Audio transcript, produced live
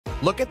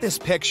Look at this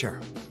picture.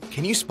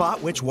 Can you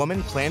spot which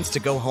woman plans to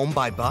go home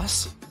by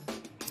bus?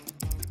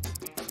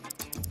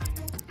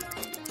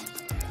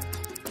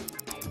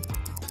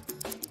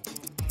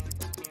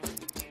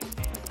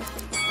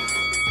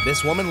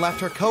 This woman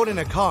left her coat in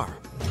a car,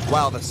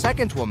 while the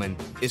second woman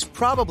is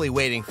probably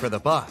waiting for the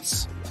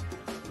bus.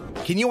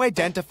 Can you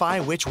identify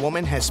which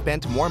woman has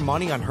spent more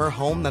money on her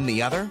home than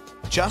the other,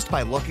 just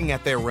by looking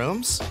at their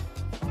rooms?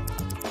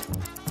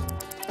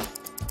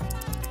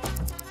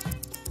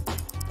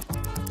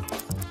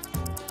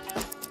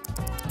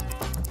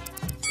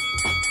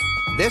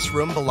 This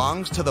room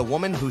belongs to the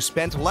woman who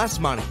spent less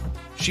money.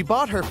 She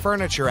bought her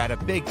furniture at a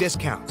big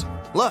discount.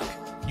 Look,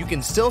 you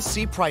can still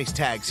see price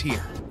tags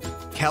here.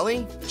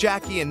 Kelly,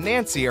 Jackie, and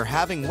Nancy are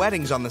having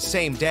weddings on the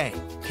same day.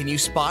 Can you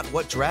spot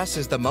what dress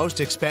is the most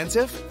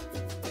expensive?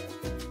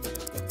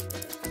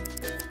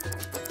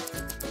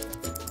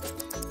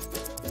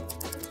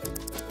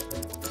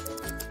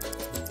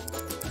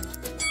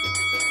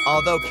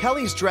 Although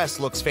Kelly's dress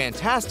looks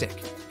fantastic,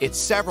 it's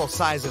several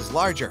sizes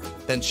larger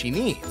than she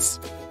needs.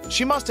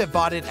 She must have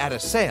bought it at a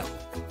sale,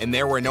 and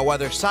there were no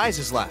other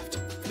sizes left.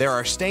 There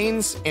are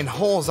stains and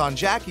holes on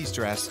Jackie's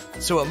dress,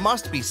 so it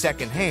must be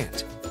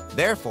secondhand.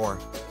 Therefore,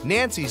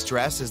 Nancy's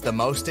dress is the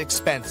most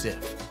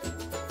expensive.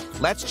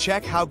 Let's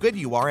check how good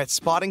you are at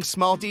spotting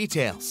small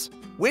details.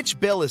 Which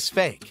bill is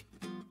fake?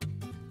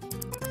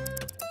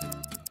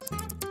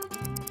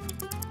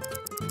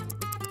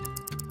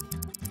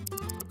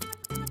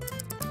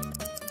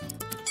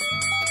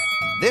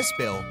 This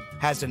bill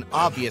has an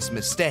obvious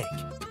mistake.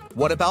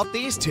 What about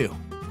these two?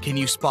 Can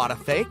you spot a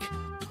fake?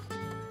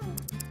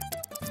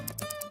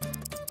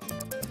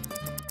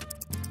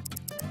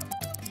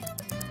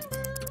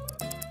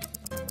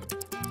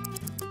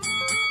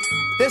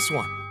 This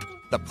one.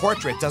 The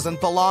portrait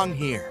doesn't belong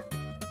here.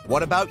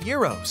 What about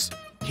euros?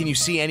 Can you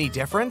see any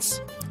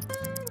difference?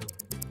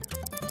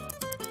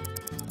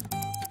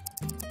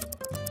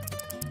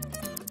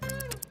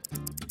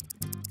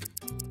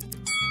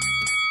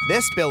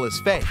 This bill is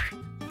fake.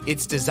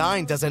 Its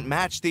design doesn't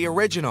match the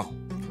original.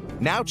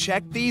 Now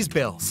check these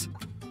bills.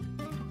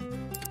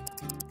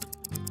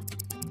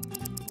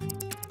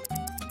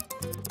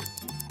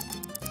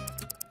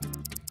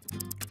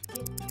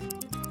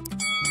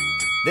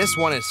 This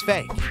one is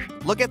fake.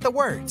 Look at the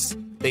words.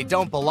 They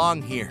don't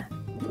belong here.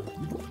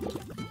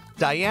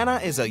 Diana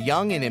is a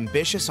young and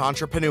ambitious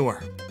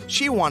entrepreneur.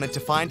 She wanted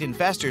to find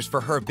investors for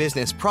her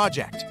business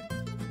project,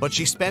 but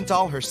she spent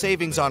all her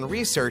savings on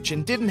research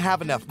and didn't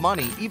have enough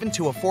money even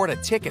to afford a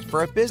ticket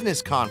for a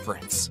business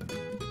conference.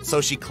 So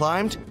she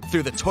climbed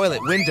through the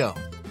toilet window.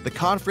 The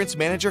conference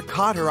manager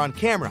caught her on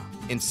camera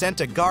and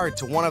sent a guard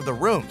to one of the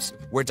rooms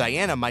where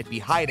Diana might be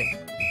hiding.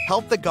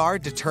 Help the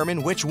guard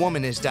determine which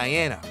woman is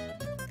Diana.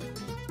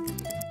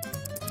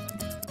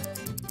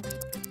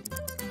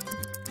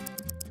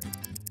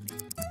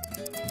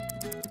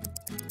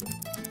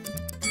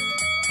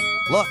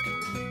 Look,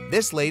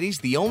 this lady's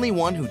the only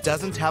one who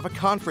doesn't have a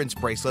conference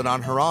bracelet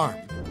on her arm.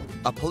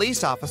 A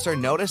police officer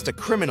noticed a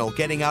criminal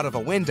getting out of a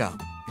window.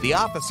 The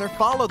officer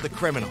followed the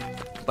criminal,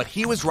 but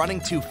he was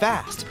running too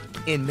fast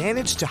and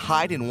managed to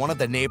hide in one of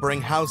the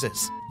neighboring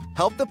houses.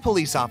 Help the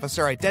police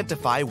officer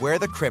identify where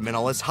the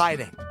criminal is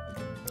hiding.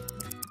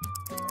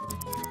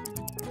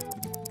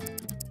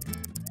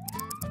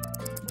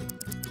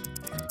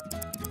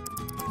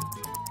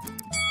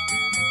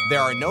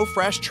 There are no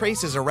fresh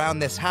traces around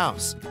this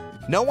house.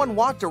 No one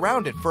walked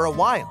around it for a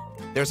while.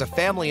 There's a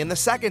family in the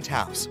second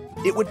house.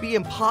 It would be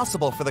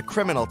impossible for the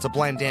criminal to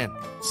blend in.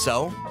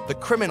 So, the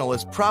criminal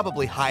is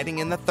probably hiding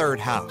in the third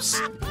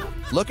house.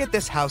 Look at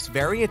this house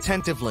very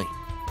attentively.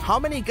 How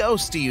many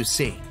ghosts do you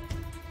see?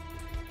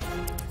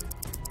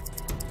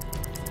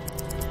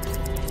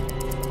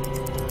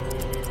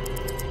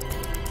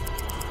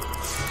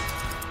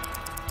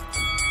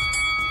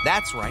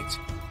 That's right,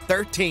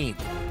 13.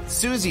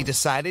 Susie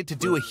decided to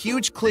do a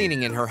huge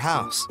cleaning in her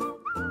house.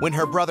 When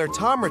her brother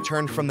Tom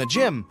returned from the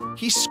gym,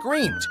 he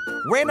screamed,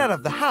 ran out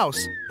of the house,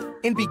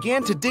 and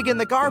began to dig in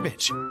the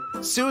garbage.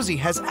 Susie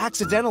has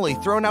accidentally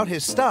thrown out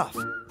his stuff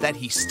that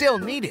he still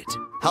needed.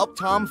 Help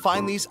Tom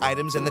find these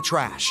items in the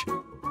trash.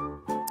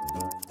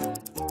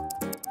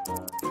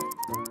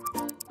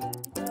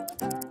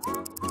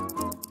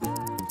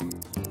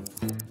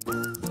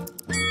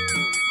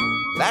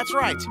 That's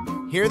right,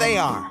 here they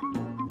are.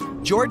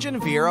 George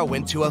and Vera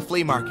went to a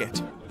flea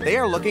market. They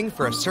are looking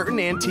for a certain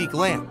antique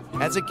lamp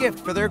as a gift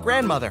for their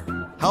grandmother.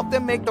 Help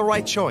them make the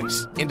right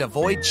choice and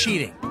avoid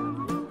cheating.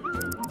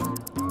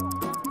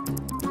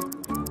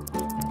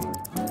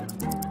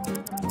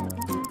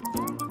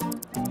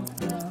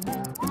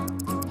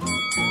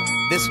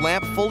 This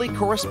lamp fully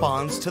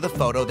corresponds to the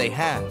photo they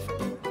have.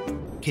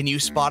 Can you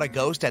spot a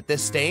ghost at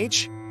this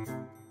stage?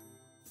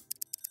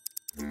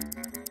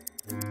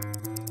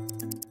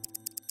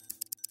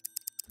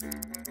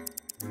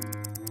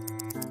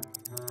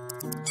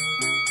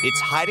 It's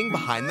hiding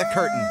behind the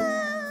curtain.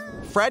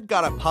 Fred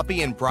got a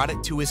puppy and brought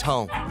it to his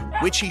home,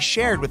 which he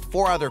shared with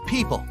 4 other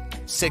people.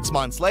 6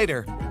 months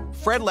later,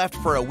 Fred left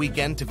for a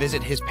weekend to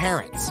visit his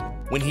parents.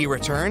 When he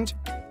returned,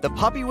 the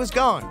puppy was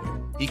gone.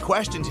 He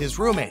questioned his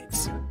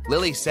roommates.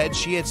 Lily said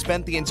she had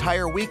spent the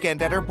entire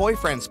weekend at her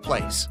boyfriend's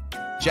place.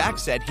 Jack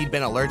said he'd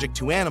been allergic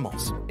to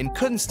animals and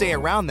couldn't stay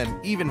around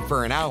them even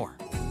for an hour.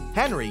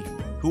 Henry,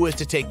 who was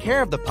to take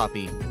care of the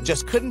puppy,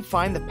 just couldn't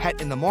find the pet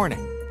in the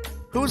morning.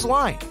 Who's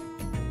lying?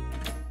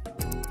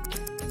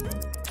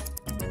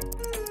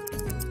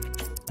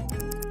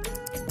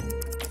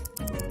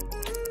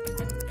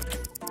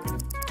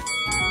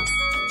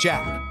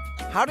 Jack.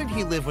 How did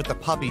he live with the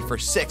puppy for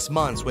 6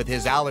 months with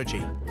his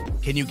allergy?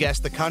 Can you guess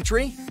the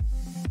country?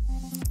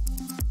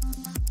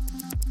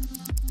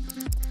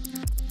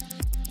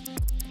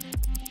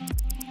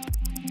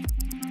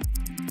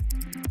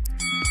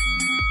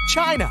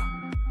 China.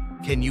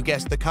 Can you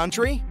guess the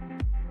country?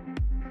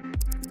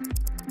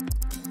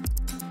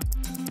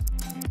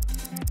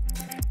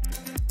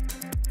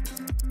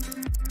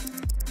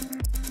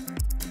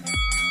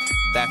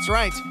 That's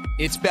right,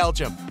 it's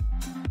Belgium.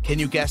 Can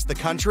you guess the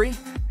country?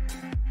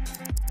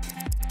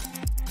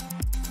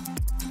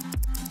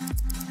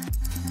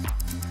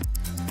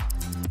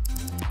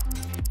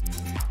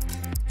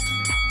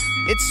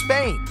 It's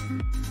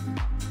Spain.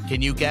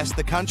 Can you guess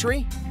the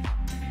country?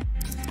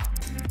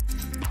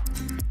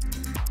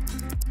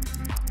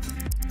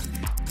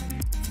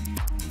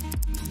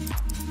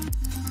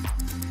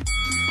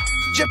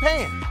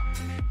 Japan.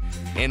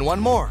 And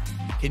one more.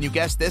 Can you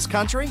guess this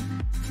country?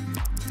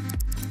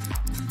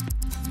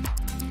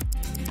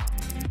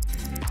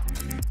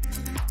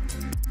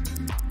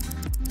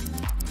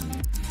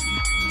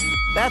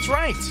 That's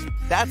right.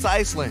 That's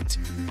Iceland.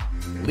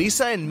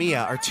 Lisa and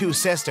Mia are two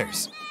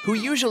sisters who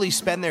usually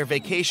spend their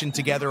vacation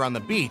together on the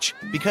beach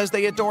because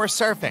they adore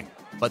surfing.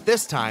 But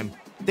this time,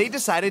 they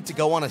decided to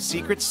go on a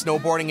secret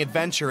snowboarding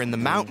adventure in the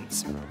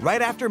mountains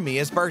right after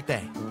Mia's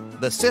birthday.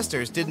 The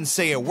sisters didn't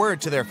say a word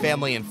to their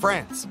family and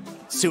friends.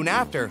 Soon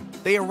after,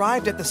 they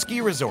arrived at the ski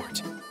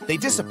resort. They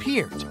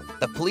disappeared.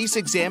 The police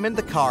examined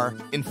the car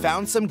and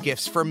found some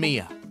gifts for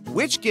Mia.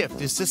 Which gift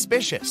is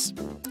suspicious?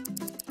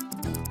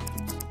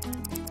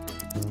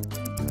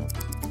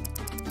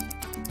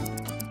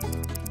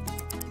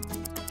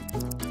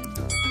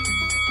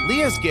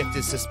 Leah's gift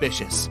is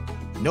suspicious.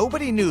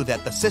 Nobody knew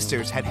that the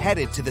sisters had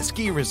headed to the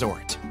ski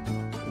resort.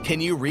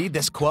 Can you read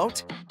this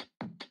quote?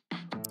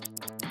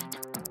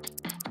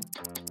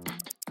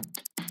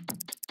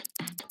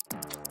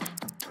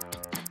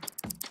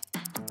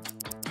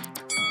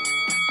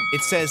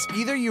 It says,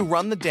 either you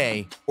run the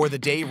day or the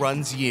day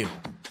runs you.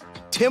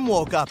 Tim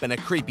woke up in a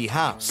creepy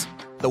house.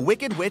 The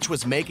Wicked Witch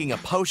was making a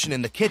potion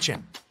in the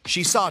kitchen.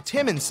 She saw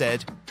Tim and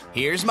said,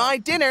 "Here's my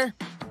dinner.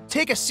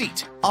 Take a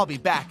seat. I'll be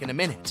back in a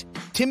minute."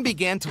 Tim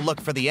began to look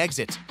for the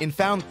exit and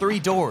found 3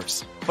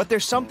 doors, but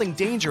there's something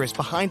dangerous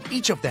behind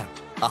each of them.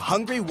 A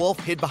hungry wolf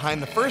hid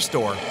behind the first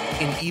door,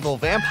 an evil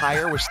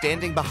vampire was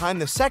standing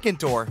behind the second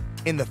door,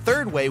 and the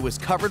third way was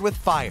covered with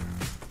fire.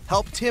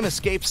 Help Tim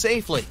escape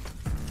safely.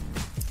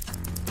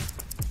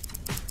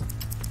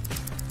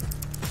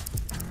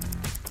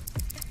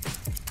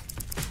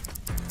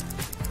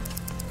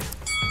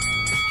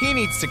 He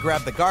needs to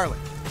grab the garlic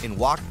and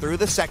walk through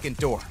the second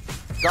door.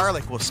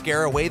 Garlic will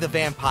scare away the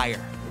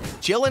vampire.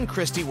 Jill and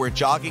Christy were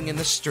jogging in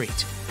the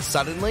street.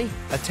 Suddenly,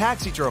 a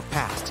taxi drove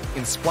past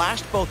and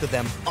splashed both of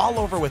them all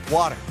over with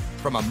water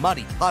from a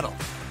muddy puddle.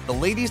 The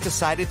ladies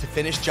decided to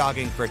finish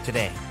jogging for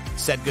today,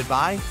 said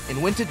goodbye,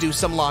 and went to do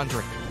some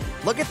laundry.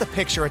 Look at the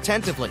picture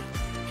attentively.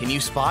 Can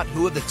you spot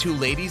who of the 2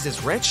 ladies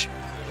is rich?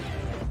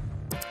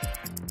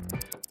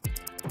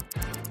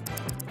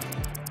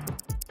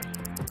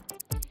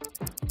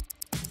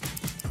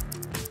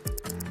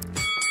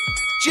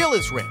 Jill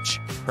is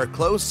rich. Her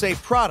clothes say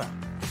Prada,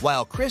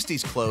 while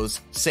Christy's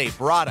clothes say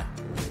Prada.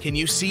 Can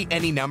you see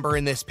any number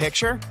in this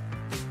picture?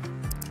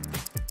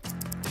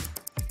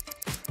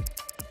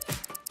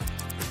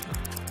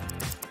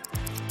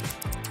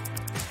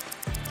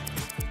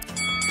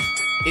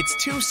 It's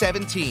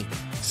 2:17.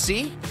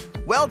 See?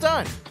 Well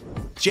done!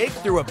 Jake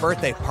threw a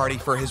birthday party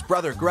for his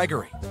brother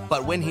Gregory,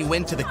 but when he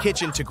went to the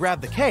kitchen to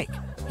grab the cake,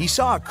 he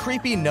saw a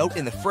creepy note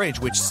in the fridge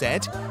which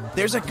said,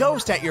 "There's a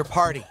ghost at your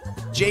party."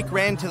 Jake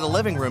ran to the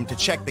living room to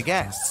check the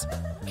guests.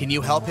 Can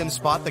you help him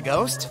spot the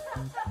ghost?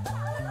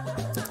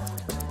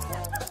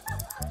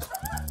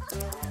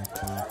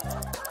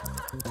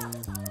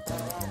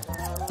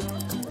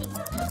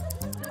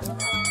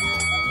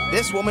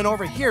 This woman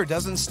over here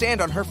doesn't stand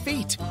on her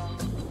feet.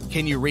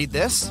 Can you read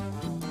this?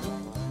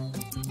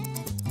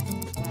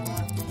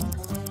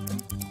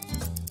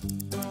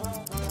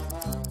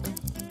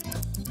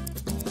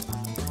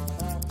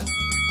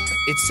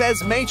 It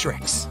says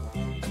Matrix.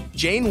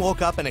 Jane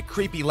woke up in a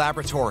creepy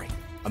laboratory.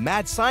 A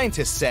mad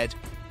scientist said,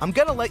 "I'm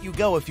gonna let you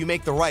go if you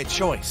make the right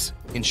choice,"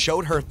 and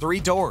showed her 3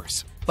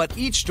 doors. But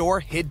each door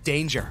hid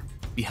danger.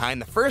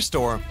 Behind the first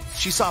door,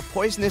 she saw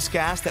poisonous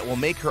gas that will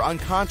make her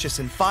unconscious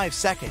in 5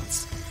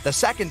 seconds. The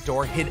second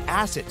door hid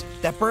acid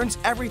that burns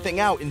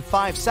everything out in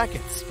 5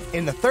 seconds.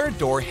 And the third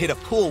door hid a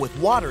pool with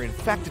water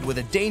infected with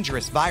a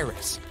dangerous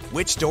virus.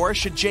 Which door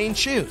should Jane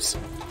choose?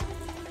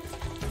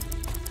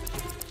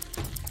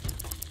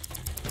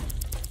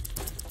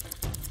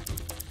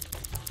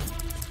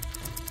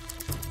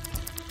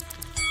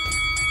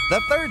 The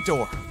third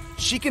door.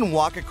 She can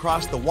walk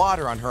across the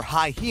water on her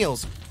high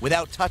heels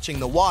without touching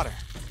the water.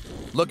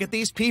 Look at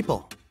these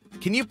people.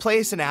 Can you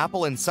place an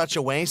apple in such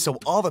a way so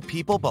all the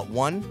people but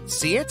one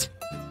see it?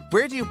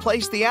 Where do you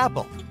place the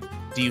apple?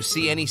 Do you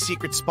see any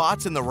secret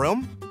spots in the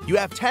room? You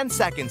have 10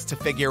 seconds to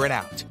figure it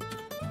out.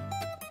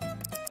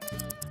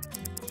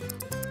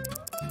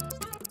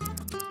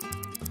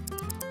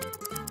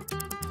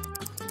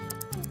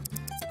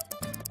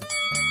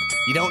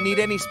 You don't need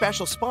any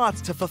special spots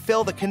to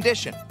fulfill the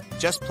condition.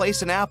 Just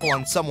place an apple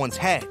on someone's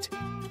head.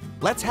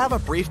 Let's have a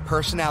brief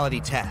personality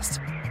test.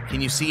 Can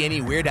you see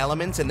any weird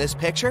elements in this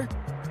picture?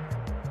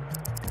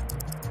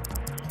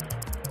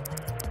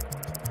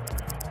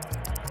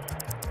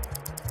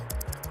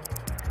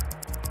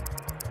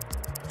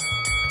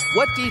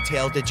 What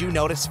detail did you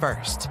notice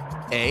first?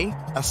 A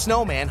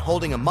snowman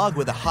holding a mug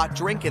with a hot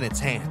drink in its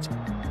hand.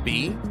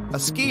 B, a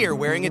skier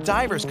wearing a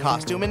diver's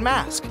costume and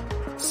mask.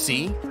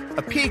 C,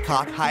 a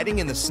peacock hiding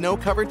in the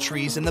snow-covered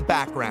trees in the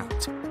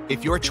background.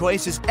 If your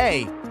choice is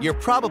A, you're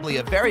probably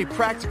a very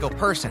practical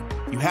person.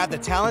 You have the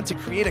talent to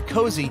create a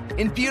cozy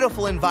and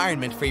beautiful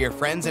environment for your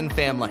friends and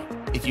family.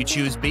 If you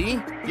choose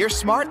B, you're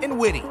smart and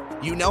witty.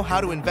 You know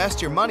how to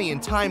invest your money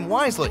and time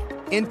wisely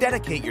and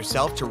dedicate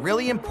yourself to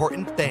really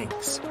important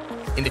things.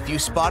 And if you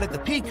spotted the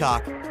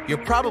peacock,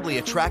 you're probably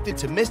attracted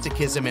to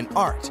mysticism and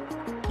art.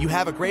 You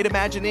have a great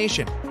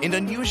imagination and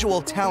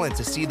unusual talent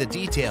to see the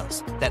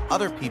details that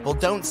other people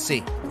don't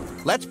see.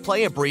 Let's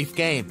play a brief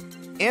game.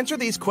 Answer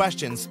these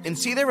questions and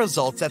see the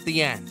results at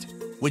the end.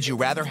 Would you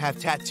rather have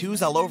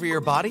tattoos all over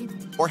your body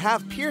or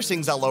have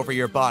piercings all over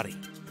your body?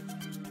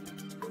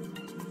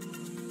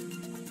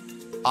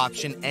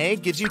 Option A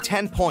gives you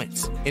 10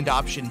 points, and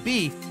option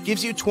B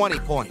gives you 20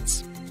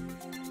 points.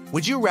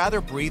 Would you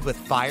rather breathe with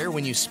fire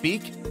when you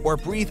speak or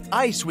breathe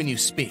ice when you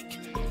speak?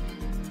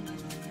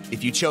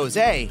 If you chose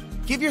A,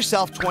 give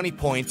yourself 20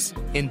 points,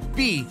 and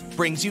B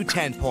brings you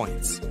 10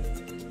 points.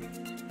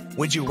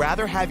 Would you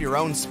rather have your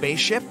own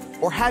spaceship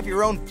or have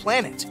your own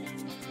planet?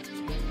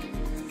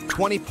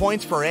 20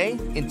 points for A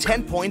and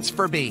 10 points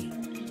for B.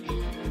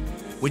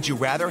 Would you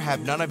rather have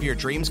none of your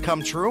dreams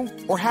come true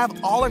or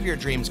have all of your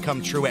dreams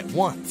come true at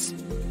once?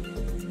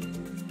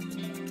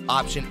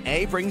 Option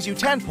A brings you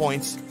 10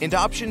 points and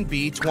option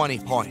B 20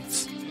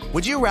 points.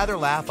 Would you rather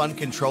laugh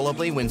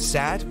uncontrollably when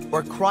sad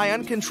or cry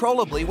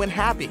uncontrollably when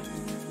happy?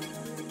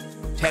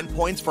 10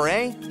 points for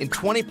A and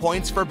 20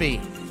 points for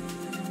B.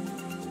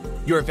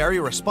 You're very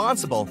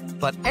responsible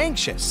but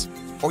anxious,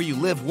 or you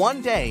live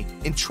one day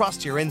and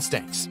trust your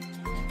instincts.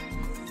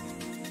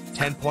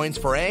 10 points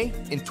for A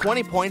and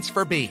 20 points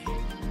for B.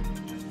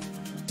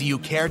 Do you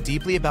care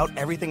deeply about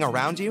everything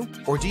around you,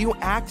 or do you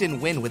act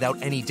and win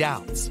without any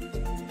doubts?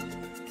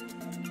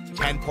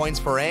 10 points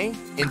for A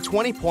and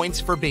 20 points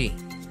for B.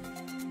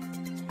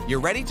 You're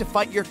ready to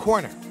fight your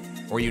corner,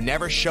 or you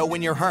never show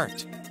when you're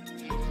hurt.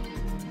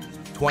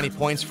 20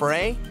 points for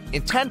A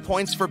and 10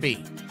 points for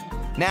B.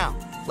 Now,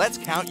 let's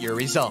count your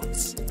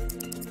results.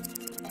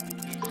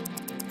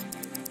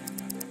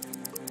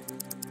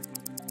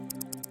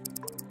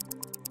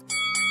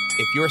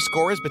 If your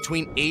score is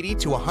between 80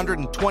 to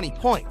 120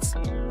 points,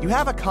 you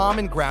have a calm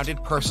and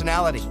grounded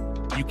personality.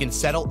 You can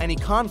settle any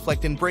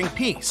conflict and bring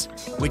peace,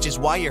 which is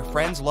why your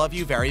friends love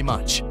you very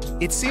much.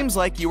 It seems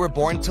like you were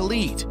born to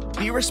lead,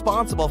 be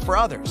responsible for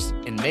others,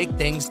 and make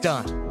things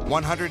done.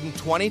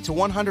 120 to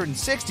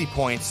 160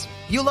 points,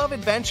 you love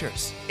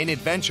adventures, and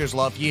adventures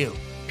love you.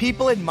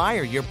 People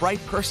admire your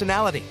bright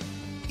personality,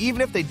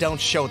 even if they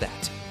don't show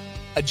that.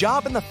 A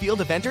job in the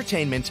field of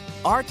entertainment,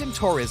 art, and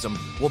tourism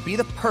will be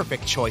the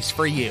perfect choice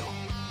for you.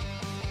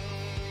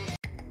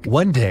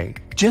 One day,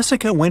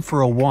 Jessica went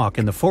for a walk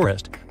in the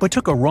forest but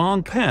took a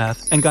wrong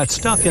path and got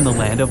stuck in the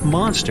land of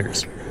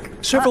monsters.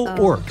 Several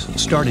orcs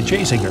started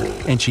chasing her,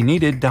 and she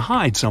needed to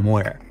hide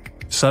somewhere.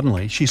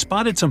 Suddenly, she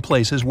spotted some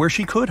places where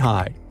she could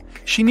hide.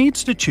 She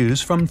needs to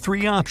choose from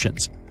 3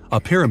 options: a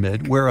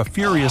pyramid where a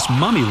furious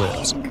mummy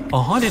lives,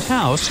 a haunted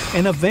house,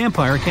 and a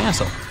vampire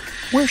castle.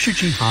 Where should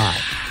she hide?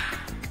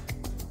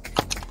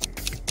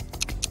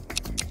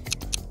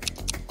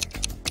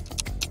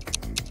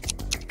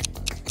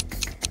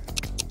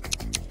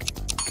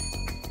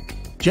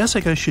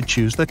 Jessica should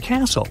choose the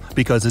castle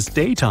because it's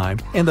daytime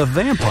and the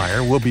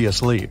vampire will be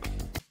asleep.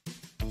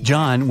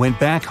 John went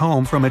back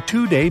home from a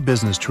 2-day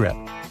business trip.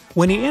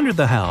 When he entered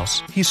the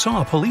house, he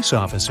saw a police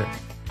officer.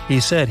 He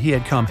said he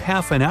had come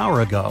half an hour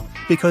ago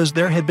because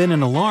there had been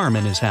an alarm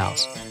in his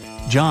house.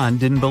 John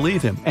didn't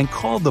believe him and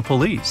called the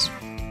police.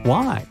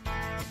 Why?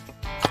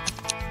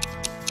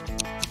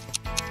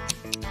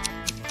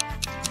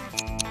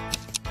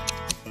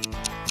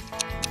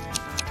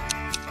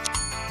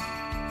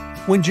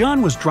 When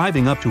John was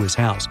driving up to his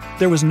house,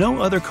 there was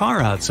no other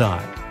car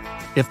outside.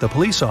 If the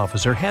police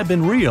officer had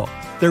been real,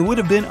 there would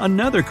have been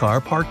another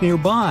car parked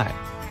nearby.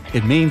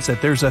 It means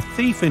that there's a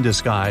thief in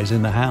disguise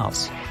in the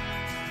house.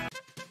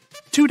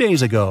 2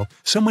 days ago,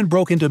 someone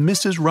broke into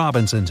Mrs.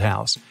 Robinson's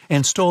house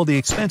and stole the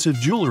expensive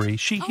jewelry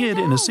she hid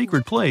in a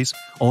secret place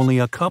only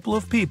a couple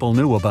of people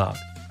knew about.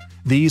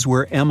 These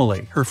were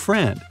Emily, her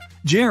friend,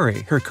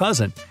 Jerry, her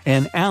cousin,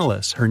 and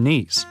Alice, her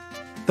niece.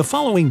 The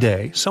following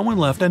day, someone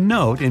left a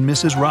note in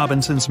Mrs.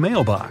 Robinson's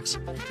mailbox.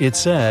 It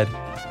said,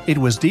 "It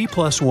was D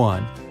plus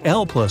 1,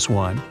 L plus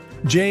 1,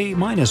 J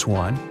minus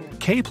 1,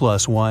 K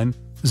plus 1,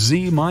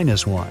 Z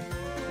minus 1.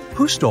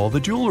 Who stole the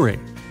jewelry?"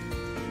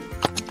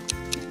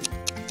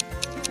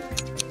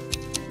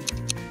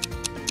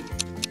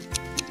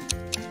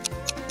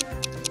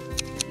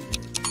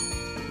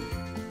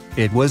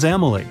 It was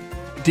Emily.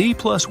 D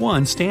plus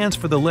 1 stands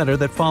for the letter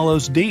that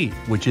follows D,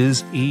 which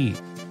is E.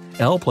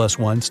 L plus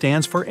 1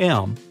 stands for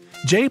M.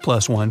 J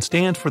plus 1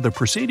 stands for the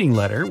preceding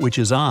letter, which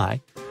is I.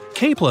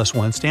 K plus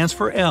 1 stands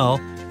for L,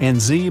 and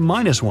Z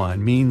minus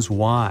 1 means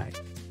Y.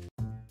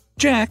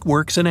 Jack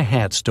works in a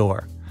hat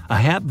store. A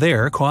hat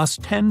there costs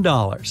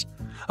 $10.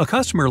 A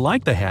customer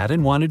liked the hat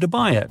and wanted to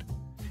buy it.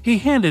 He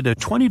handed a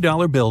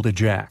 $20 bill to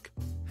Jack.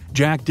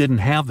 Jack didn't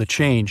have the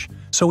change,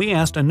 so he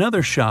asked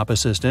another shop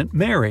assistant,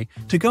 Mary,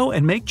 to go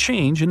and make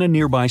change in a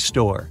nearby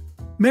store.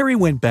 Mary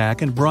went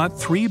back and brought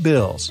 3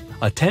 bills,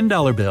 a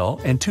 $10 bill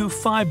and 2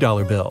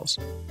 $5 bills.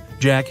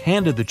 Jack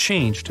handed the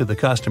change to the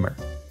customer.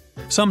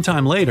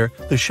 Sometime later,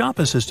 the shop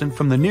assistant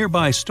from the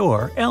nearby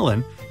store,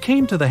 Ellen,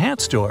 came to the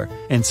hat store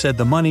and said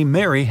the money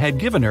Mary had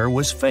given her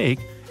was fake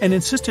and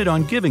insisted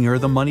on giving her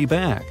the money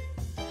back.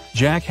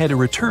 Jack had to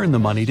return the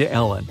money to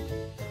Ellen.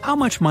 How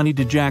much money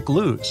did Jack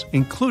lose,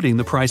 including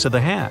the price of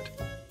the hat?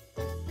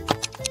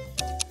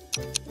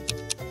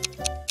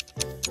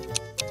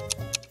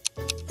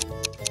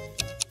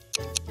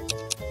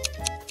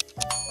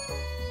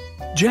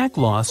 Jack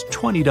lost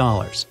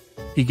 $20.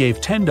 He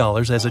gave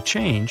 $10 as a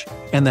change,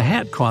 and the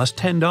hat cost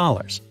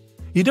 $10.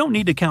 You don't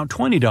need to count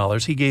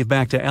 $20 he gave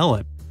back to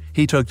Ellen.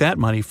 He took that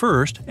money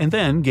first and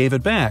then gave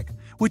it back,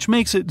 which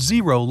makes it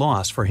 0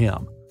 loss for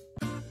him.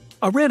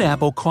 A red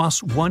apple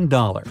costs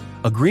 $1,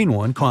 a green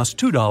one costs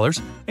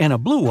 $2, and a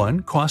blue one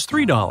costs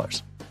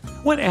 $3.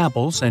 What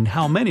apples and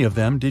how many of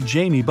them did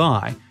Jamie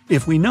buy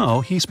if we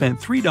know he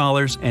spent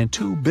 $3 and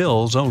 2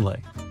 bills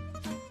only?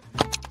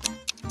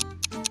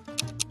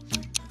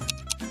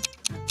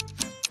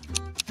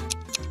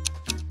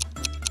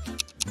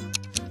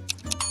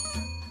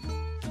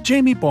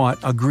 Jamie bought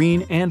a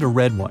green and a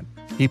red one.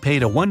 He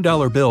paid a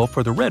 $1 bill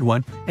for the red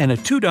one and a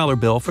 $2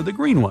 bill for the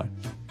green one.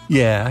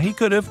 Yeah, he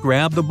could have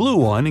grabbed the blue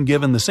one and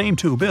given the same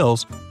 2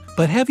 bills,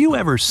 but have you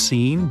ever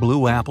seen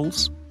blue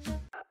apples?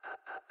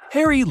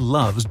 Harry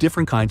loves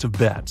different kinds of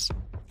bets.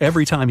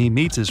 Every time he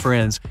meets his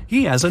friends,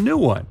 he has a new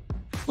one.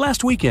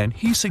 Last weekend,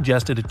 he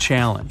suggested a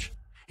challenge.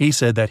 He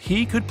said that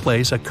he could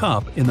place a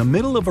cup in the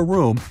middle of a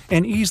room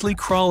and easily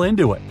crawl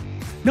into it.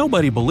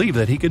 Nobody believed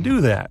that he could do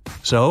that,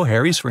 so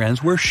Harry's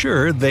friends were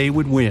sure they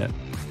would win.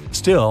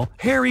 Still,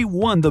 Harry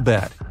won the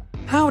bet.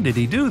 How did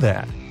he do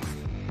that?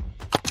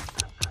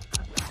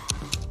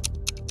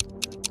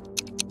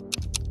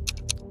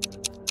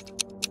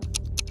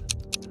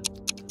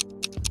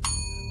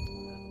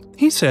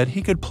 He said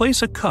he could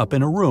place a cup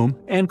in a room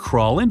and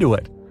crawl into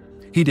it.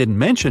 He didn't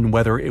mention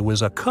whether it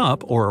was a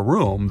cup or a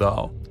room,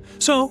 though.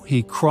 So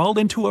he crawled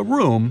into a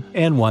room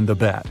and won the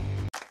bet.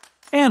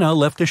 Anna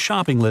left a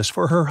shopping list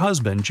for her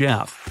husband,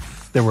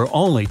 Jeff. There were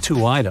only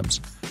 2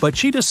 items, but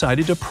she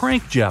decided to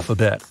prank Jeff a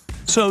bit.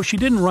 So she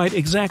didn't write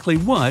exactly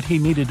what he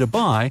needed to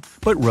buy,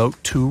 but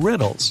wrote 2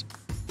 riddles.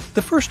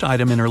 The first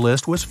item in her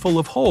list was full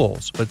of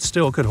holes, but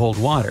still could hold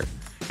water.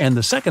 And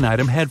the second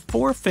item had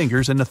 4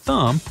 fingers and a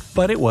thumb,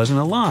 but it wasn't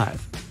alive.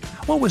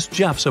 What was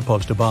Jeff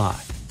supposed to buy?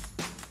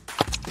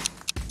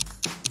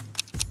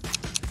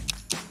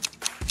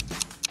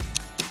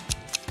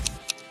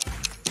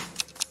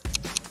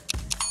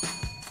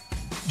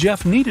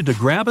 Jeff needed to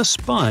grab a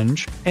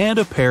sponge and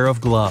a pair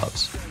of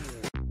gloves.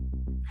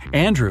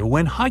 Andrew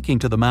went hiking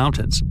to the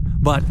mountains,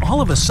 but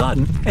all of a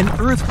sudden, an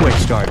earthquake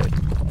started.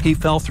 He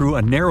fell through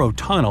a narrow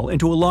tunnel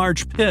into a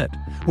large pit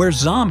where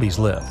zombies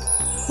live.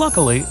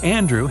 Luckily,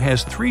 Andrew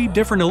has 3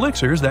 different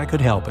elixirs that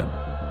could help him.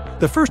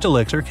 The first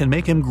elixir can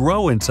make him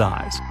grow in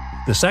size,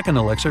 the second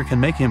elixir can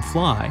make him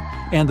fly,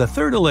 and the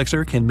third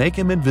elixir can make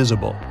him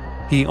invisible.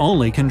 He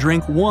only can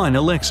drink 1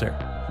 elixir.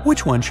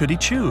 Which one should he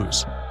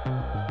choose?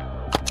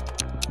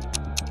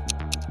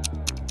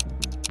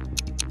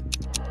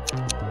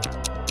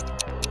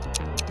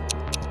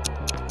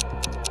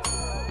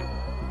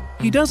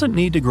 He doesn't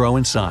need to grow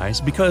in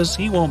size because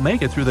he won't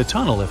make it through the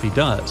tunnel if he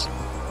does.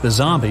 The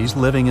zombies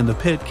living in the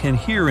pit can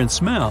hear and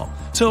smell,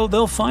 so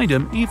they'll find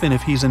him even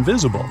if he's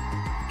invisible.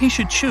 He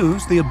should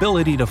choose the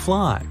ability to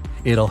fly.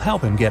 It'll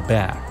help him get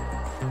back.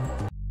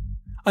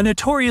 A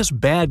notorious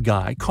bad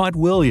guy caught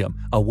William,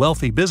 a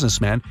wealthy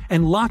businessman,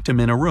 and locked him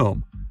in a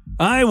room.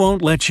 "I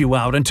won't let you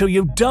out until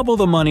you double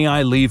the money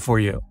I leave for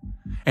you."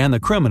 And the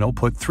criminal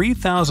put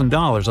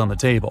 $3,000 on the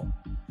table.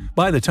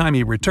 By the time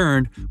he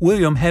returned,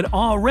 William had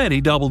already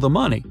doubled the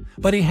money,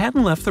 but he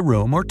hadn't left the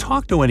room or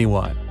talked to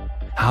anyone.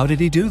 How did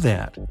he do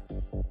that?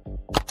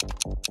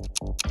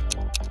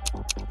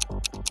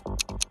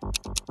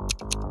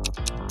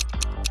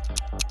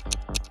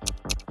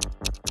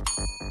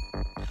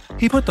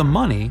 He put the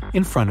money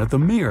in front of the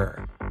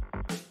mirror.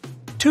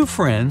 2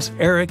 friends,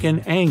 Eric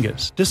and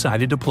Angus,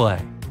 decided to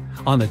play.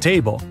 On the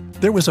table,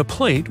 there was a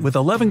plate with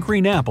 11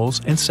 green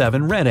apples and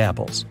 7 red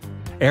apples.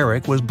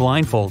 Eric was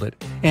blindfolded,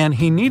 and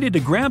he needed to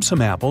grab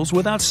some apples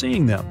without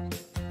seeing them.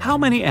 How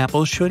many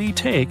apples should he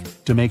take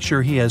to make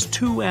sure he has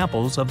 2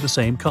 apples of the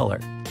same color?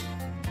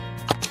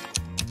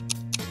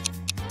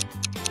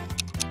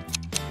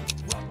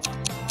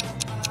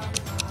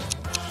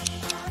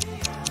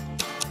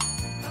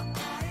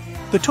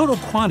 The total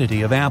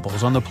quantity of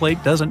apples on the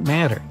plate doesn't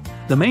matter.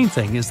 The main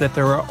thing is that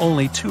there are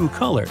only 2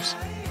 colors.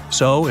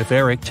 So if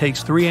Eric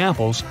takes 3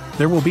 apples,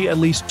 there will be at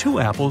least 2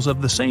 apples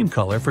of the same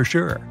color for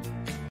sure.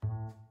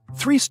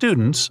 3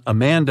 students,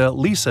 Amanda,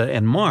 Lisa,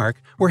 and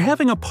Mark, were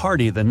having a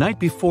party the night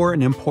before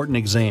an important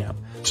exam,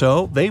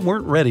 so they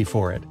weren't ready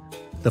for it.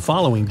 The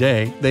following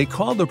day, they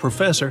called the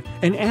professor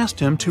and asked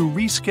him to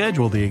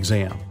reschedule the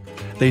exam.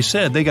 They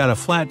said they got a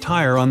flat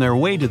tire on their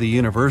way to the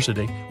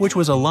university, which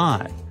was a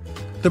lie.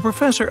 The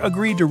professor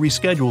agreed to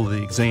reschedule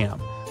the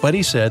exam, but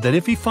he said that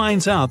if he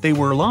finds out they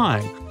were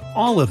lying,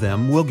 all of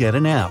them will get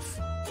an F.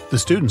 The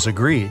students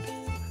agreed.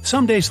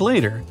 Some days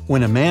later,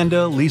 when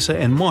Amanda, Lisa,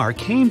 and Mark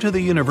came to the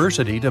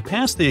university to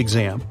pass the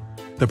exam,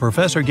 the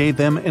professor gave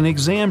them an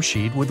exam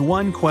sheet with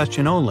 1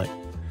 question only.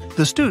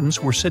 The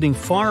students were sitting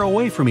far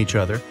away from each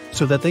other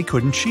so that they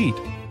couldn't cheat.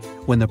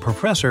 When the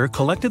professor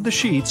collected the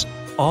sheets,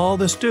 all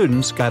the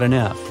students got an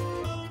F.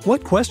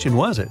 What question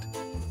was it?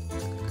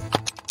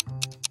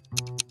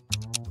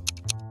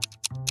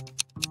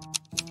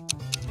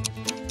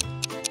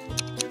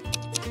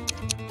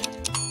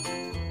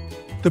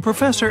 The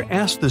professor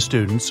asked the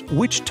students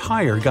which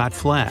tire got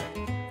flat.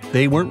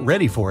 They weren't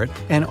ready for it,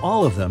 and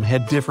all of them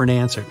had different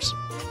answers.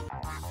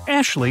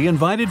 Ashley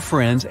invited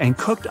friends and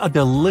cooked a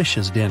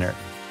delicious dinner.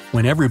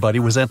 When everybody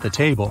was at the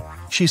table,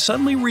 she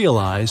suddenly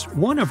realized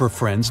one of her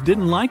friends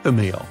didn't like the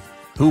meal.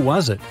 Who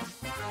was it?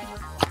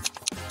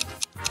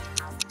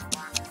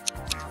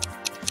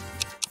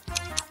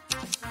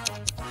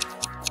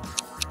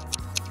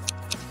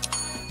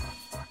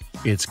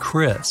 It's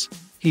Chris.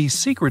 He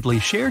secretly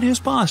shared his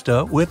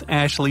pasta with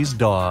Ashley's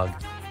dog.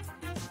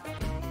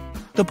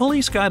 The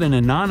police got an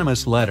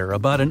anonymous letter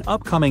about an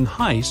upcoming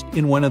heist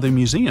in one of the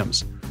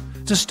museums.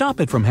 To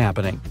stop it from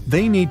happening,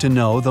 they need to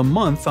know the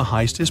month the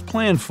heist is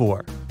planned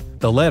for.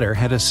 The letter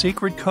had a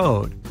secret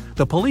code.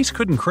 The police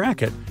couldn't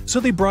crack it, so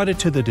they brought it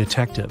to the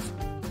detective.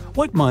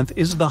 What month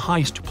is the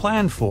heist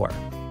planned for?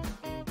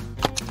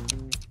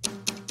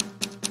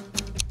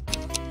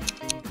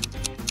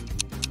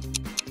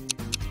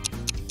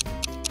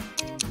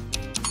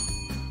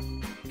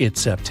 It's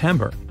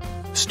September.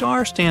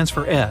 Star stands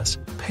for S,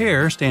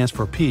 pear stands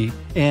for P,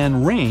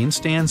 and rain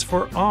stands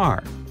for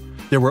R.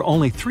 There were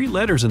only 3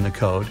 letters in the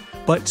code,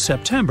 but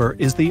September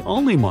is the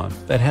only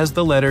month that has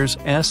the letters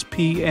S,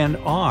 P, and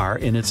R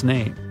in its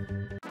name.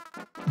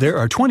 There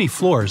are 20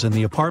 floors in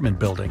the apartment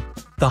building.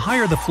 The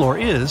higher the floor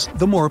is,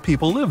 the more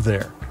people live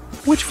there.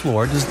 Which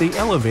floor does the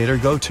elevator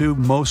go to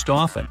most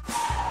often?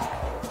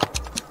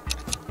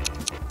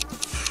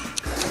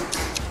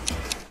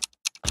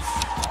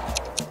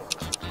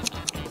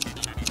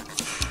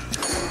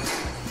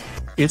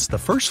 It's the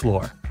first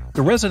floor.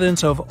 The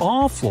residents of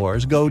all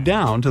floors go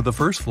down to the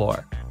first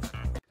floor.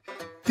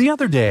 The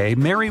other day,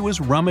 Mary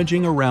was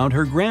rummaging around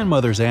her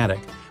grandmother's attic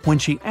when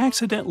she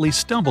accidentally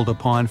stumbled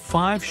upon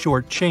 5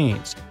 short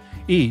chains,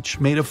 each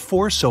made of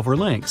 4 silver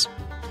links.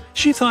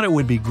 She thought it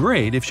would be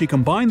great if she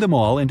combined them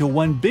all into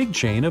one big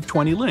chain of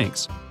 20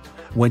 links.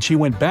 When she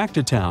went back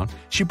to town,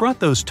 she brought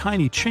those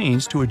tiny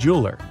chains to a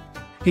jeweler.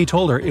 He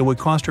told her it would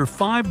cost her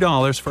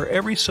 $5 for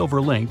every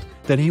silver link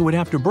that he would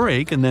have to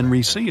break and then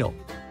reseal.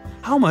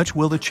 How much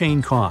will the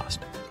chain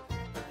cost?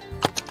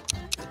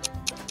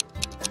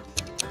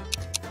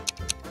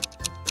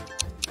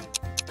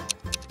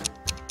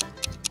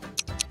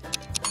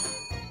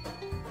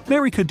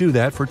 Mary could do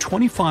that for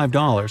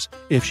 $25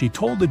 if she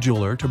told the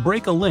jeweler to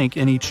break a link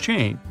in each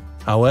chain.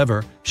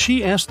 However,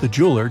 she asked the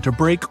jeweler to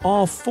break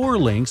all 4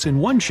 links in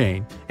one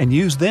chain and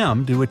use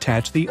them to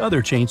attach the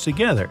other chains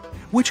together,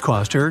 which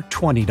cost her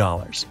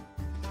 $20.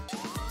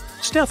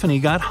 Stephanie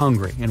got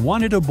hungry and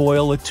wanted to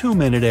boil a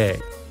 2-minute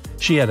egg.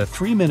 She had a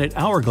 3-minute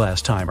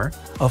hourglass timer,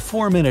 a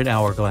 4-minute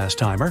hourglass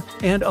timer,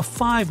 and a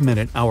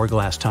 5-minute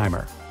hourglass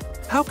timer.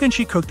 How can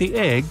she cook the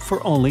egg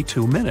for only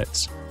 2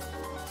 minutes?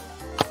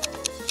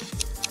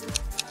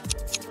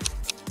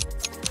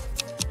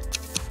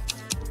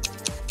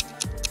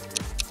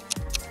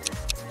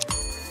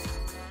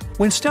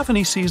 When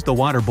Stephanie sees the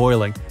water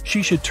boiling,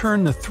 she should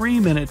turn the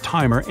 3-minute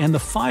timer and the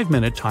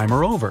 5-minute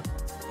timer over.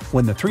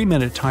 When the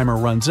 3-minute timer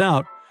runs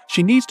out,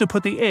 she needs to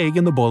put the egg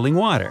in the boiling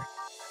water.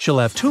 She'll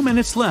have 2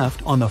 minutes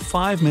left on the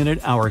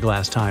 5-minute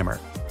hourglass timer.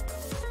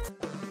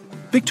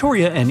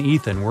 Victoria and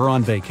Ethan were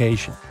on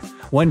vacation.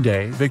 One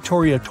day,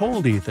 Victoria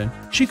told Ethan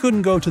she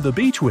couldn't go to the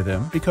beach with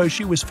him because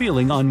she was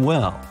feeling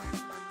unwell.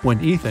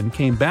 When Ethan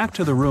came back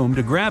to the room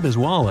to grab his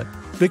wallet,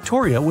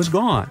 Victoria was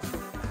gone.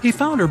 He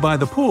found her by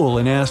the pool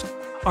and asked,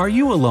 "Are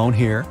you alone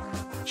here?"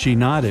 She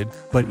nodded,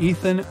 but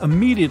Ethan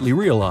immediately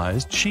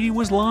realized she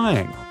was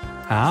lying.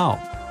 How?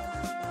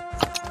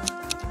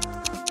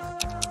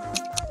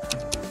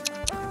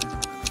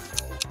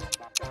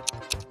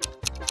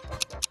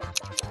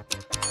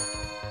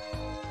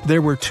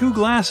 There were 2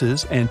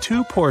 glasses and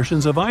 2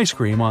 portions of ice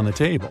cream on the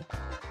table.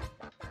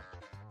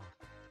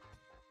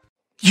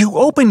 You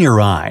open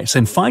your eyes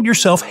and find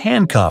yourself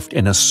handcuffed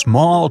in a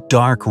small,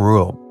 dark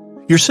room.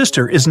 Your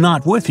sister is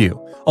not with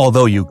you,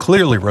 although you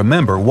clearly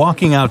remember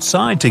walking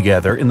outside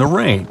together in the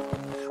rain.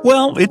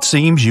 Well, it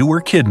seems you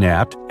were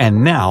kidnapped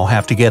and now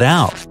have to get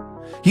out.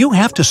 You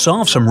have to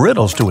solve some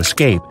riddles to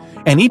escape,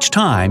 and each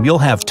time you'll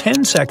have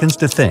 10 seconds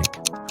to think.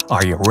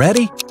 Are you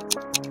ready?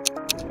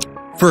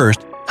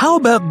 First, how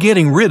about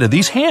getting rid of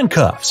these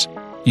handcuffs?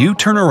 You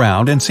turn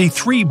around and see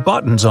 3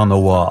 buttons on the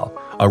wall.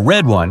 A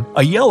red one,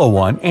 a yellow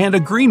one, and a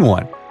green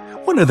one.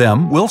 One of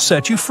them will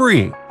set you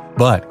free.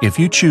 But if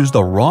you choose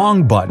the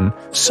wrong button,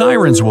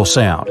 sirens will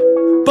sound.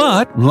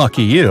 But,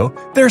 lucky you,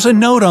 there's a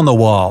note on the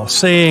wall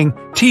saying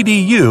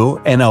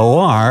TDUNORTEB.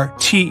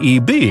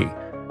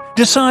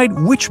 Decide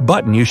which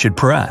button you should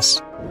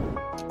press.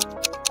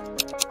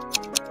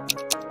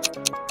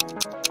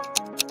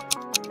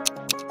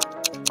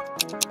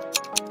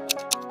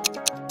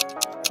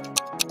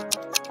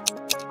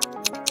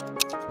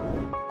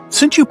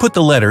 Since you put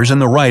the letters in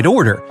the right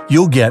order,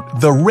 you'll get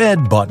the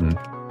red button.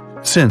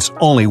 Since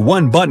only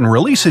one button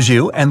releases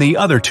you and the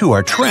other 2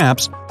 are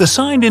traps, the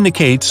sign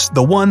indicates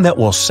the one that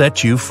will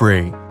set you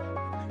free.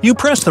 You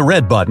press the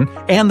red button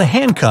and the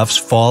handcuffs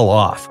fall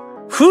off.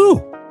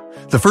 Whew!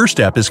 The first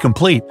step is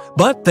complete,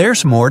 but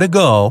there's more to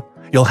go.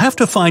 You'll have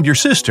to find your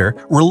sister,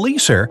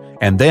 release her,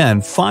 and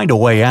then find a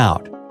way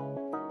out.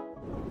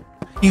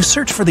 You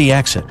search for the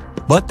exit,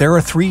 but there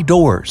are 3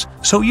 doors,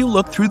 so you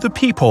look through the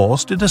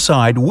peepholes to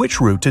decide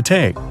which route to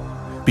take.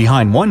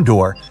 Behind one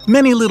door,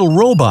 many little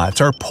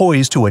robots are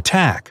poised to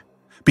attack.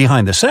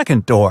 Behind the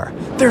second door,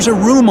 there's a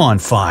room on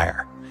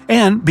fire.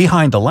 And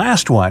behind the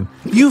last one,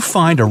 you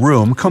find a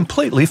room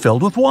completely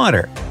filled with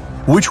water.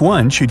 Which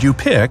one should you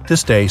pick to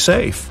stay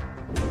safe?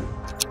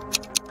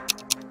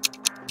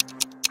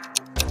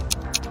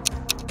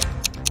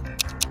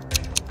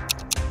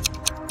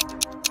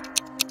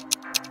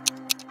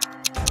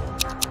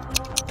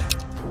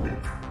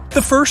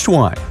 The first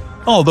one.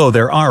 Although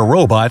there are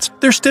robots,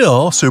 they're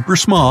still super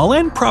small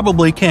and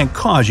probably can't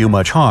cause you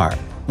much harm.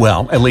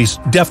 Well, at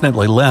least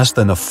definitely less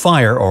than the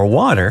fire or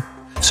water.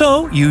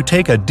 So you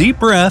take a deep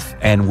breath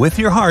and with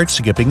your heart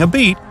skipping a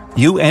beat,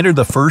 you enter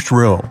the first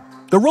room.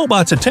 The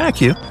robots attack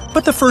you,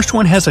 but the first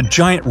one has a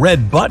giant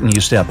red button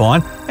you step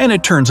on and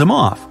it turns them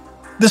off.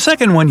 The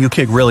second one you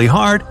kick really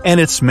hard and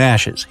it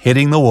smashes,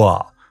 hitting the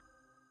wall.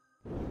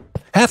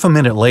 Half a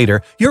minute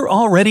later, you're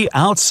already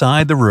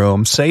outside the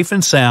room, safe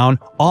and sound,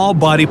 all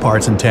body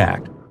parts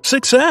intact.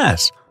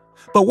 Success!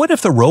 But what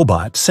if the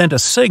robot sent a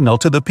signal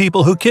to the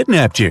people who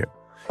kidnapped you?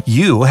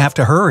 You have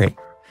to hurry.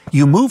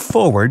 You move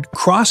forward,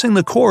 crossing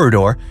the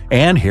corridor,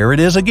 and here it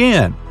is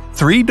again.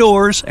 3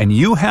 doors, and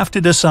you have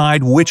to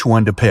decide which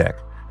one to pick.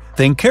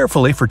 Think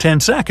carefully for 10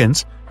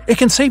 seconds. It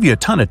can save you a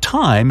ton of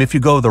time if you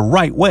go the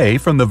right way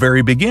from the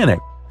very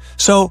beginning.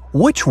 So,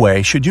 which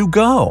way should you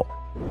go?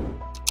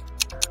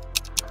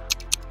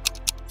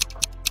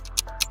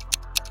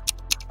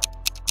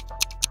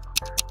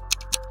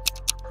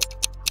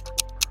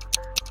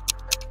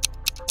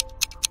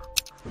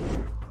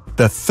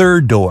 The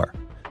third door.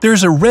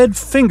 There's a red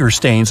finger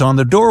stains on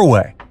the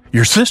doorway.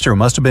 Your sister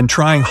must have been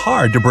trying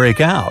hard to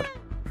break out.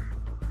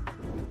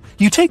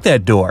 You take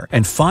that door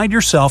and find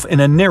yourself in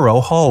a narrow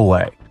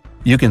hallway.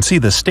 You can see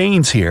the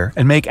stains here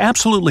and make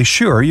absolutely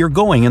sure you're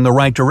going in the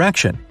right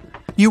direction.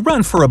 You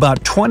run for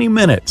about 20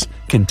 minutes,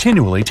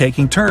 continually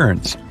taking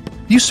turns.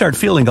 You start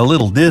feeling a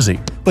little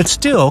dizzy, but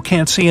still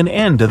can't see an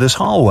end to this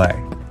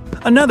hallway.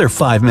 Another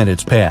 5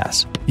 minutes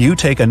pass. You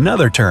take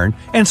another turn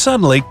and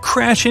suddenly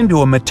crash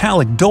into a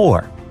metallic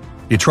door.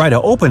 You try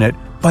to open it,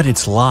 but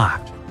it's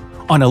locked.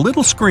 On a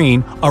little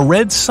screen, a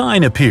red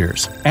sign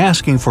appears,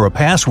 asking for a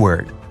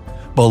password.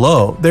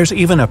 Below, there's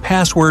even a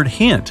password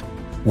hint: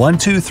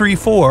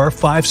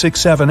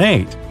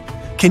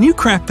 12345678. Can you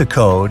crack the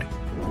code?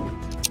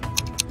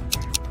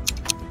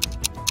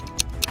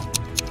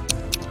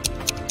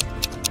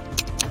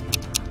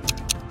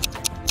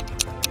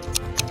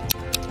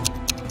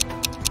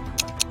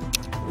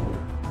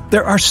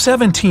 There are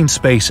 17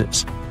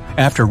 spaces.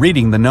 After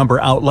reading the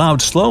number out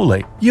loud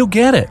slowly, you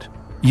get it.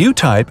 You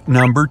type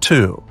number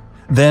 2,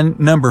 then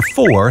number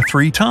 4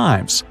 3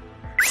 times,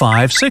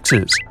 5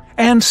 6s,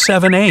 and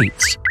 7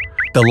 8s.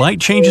 The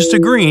light changes to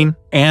green,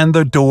 and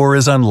the door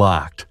is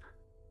unlocked.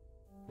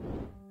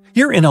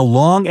 You're in a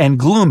long and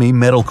gloomy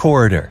metal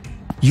corridor.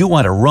 You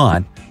want to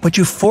run, but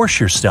you force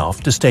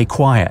yourself to stay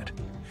quiet.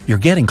 You're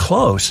getting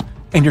close,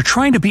 and you're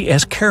trying to be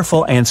as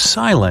careful and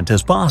silent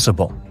as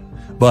possible.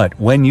 But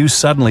when you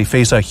suddenly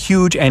face a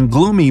huge and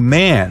gloomy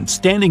man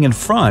standing in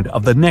front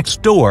of the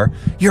next door,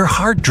 your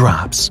heart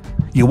drops.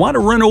 You want to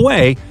run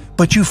away,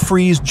 but you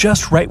freeze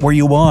just right where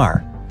you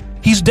are.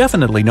 He's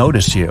definitely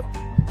noticed you.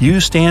 You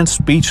stand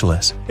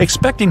speechless,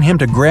 expecting him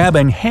to grab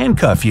and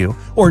handcuff you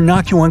or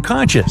knock you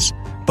unconscious.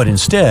 But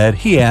instead,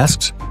 he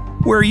asks,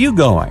 "Where are you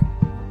going?"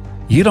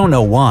 You don't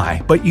know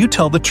why, but you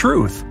tell the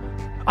truth.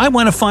 "I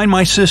want to find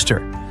my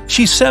sister.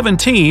 She's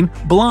 17,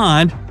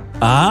 blonde."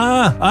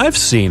 "Ah, I've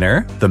seen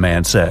her," the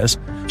man says.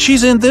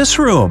 She's in this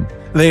room.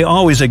 They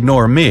always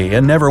ignore me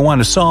and never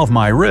want to solve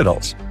my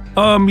riddles.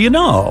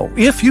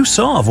 If you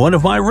solve one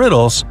of my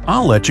riddles,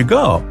 I'll let you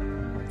go.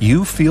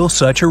 You feel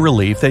such a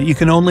relief that you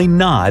can only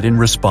nod in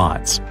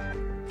response.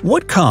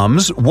 What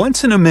comes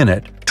once in a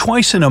minute,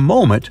 twice in a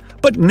moment,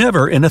 but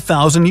never in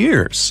 1,000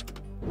 years?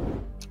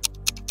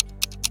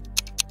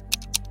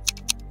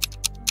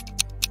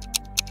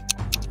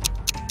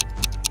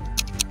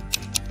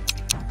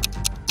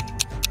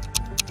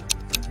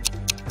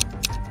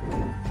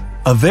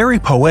 A very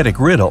poetic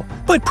riddle,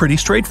 but pretty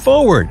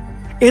straightforward.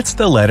 It's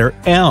the letter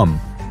M.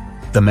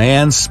 The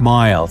man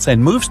smiles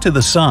and moves to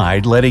the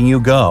side, letting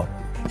you go.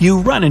 You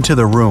run into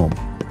the room.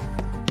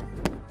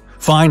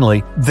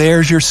 Finally,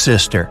 there's your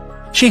sister.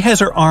 She has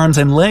her arms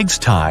and legs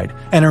tied,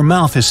 and her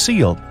mouth is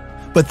sealed.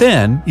 But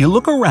then you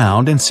look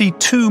around and see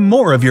 2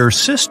 more of your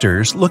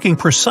sisters looking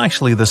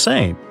precisely the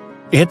same.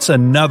 It's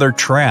another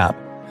trap.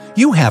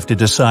 You have to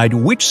decide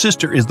which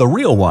sister is the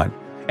real one,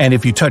 and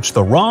if you touch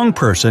the wrong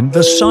person,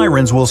 the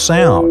sirens will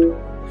sound.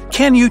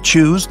 Can you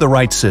choose the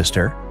right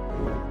sister?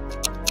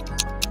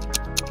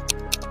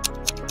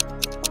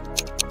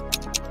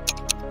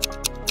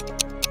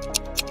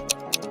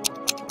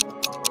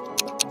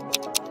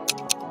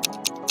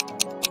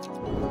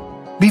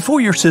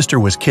 Before your sister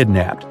was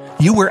kidnapped,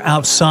 you were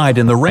outside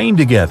in the rain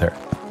together.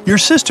 Your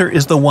sister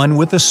is the one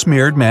with the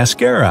smeared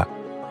mascara.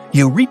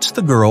 You reach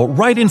the girl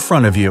right in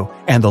front of you,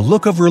 and the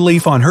look of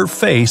relief on her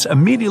face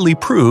immediately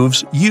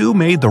proves you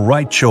made the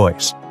right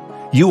choice.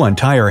 You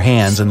untie her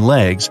hands and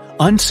legs,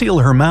 unseal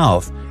her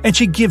mouth, and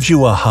she gives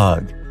you a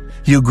hug.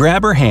 You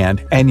grab her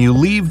hand and you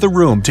leave the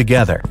room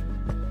together.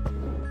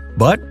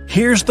 But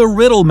here's the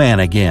riddle man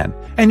again,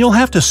 and you'll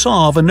have to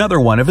solve another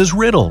one of his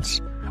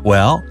riddles.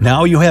 Well,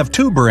 now you have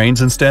 2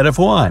 brains instead of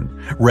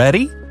 1.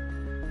 Ready?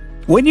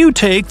 When you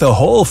take the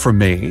whole from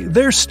me,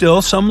 there's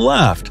still some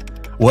left.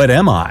 What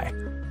am I?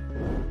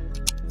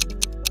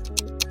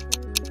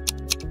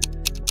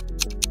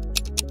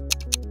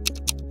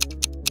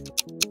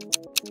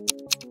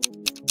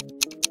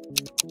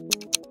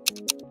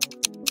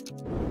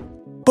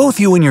 Both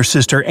you and your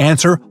sister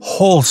answer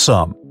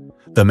wholesome.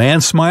 The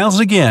man smiles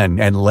again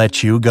and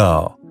lets you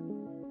go.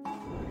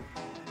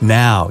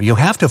 Now you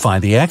have to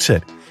find the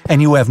exit,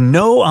 and you have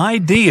no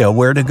idea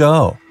where to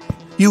go.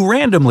 You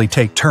randomly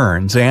take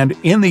turns, and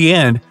in the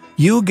end,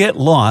 you get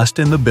lost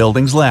in the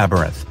building's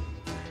labyrinth.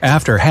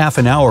 After half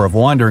an hour of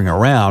wandering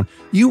around,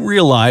 you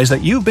realize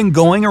that you've been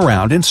going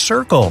around in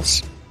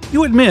circles.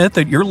 You admit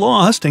that you're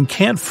lost and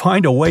can't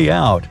find a way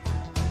out.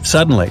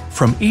 Suddenly,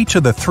 from each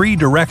of the 3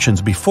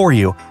 directions before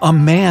you, a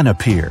man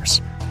appears.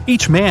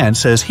 Each man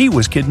says he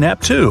was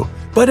kidnapped too,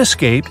 but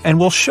escaped and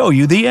will show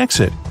you the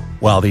exit,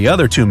 while the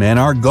other 2 men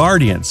are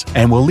guardians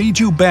and will lead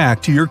you back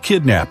to your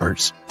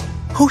kidnappers.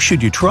 Who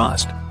should you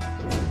trust?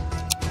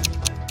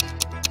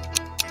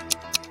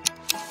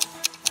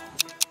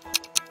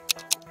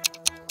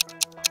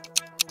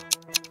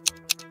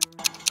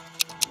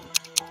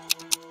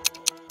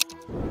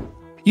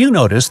 You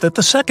notice that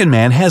the second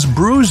man has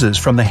bruises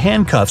from the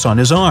handcuffs on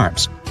his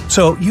arms,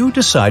 so you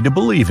decide to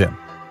believe him.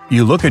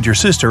 You look at your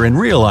sister and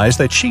realize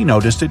that she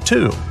noticed it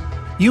too.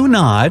 You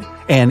nod,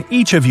 and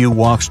each of you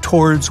walks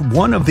towards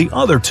one of the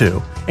other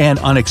 2, and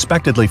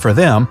unexpectedly for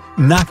them,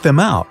 knock them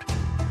out.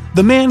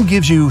 The man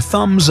gives you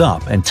thumbs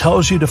up and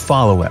tells you to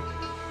follow him.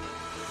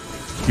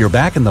 You're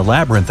back in the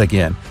labyrinth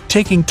again,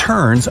 taking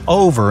turns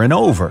over and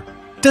over.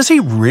 Does he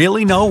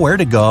really know where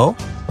to go?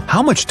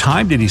 How much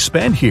time did he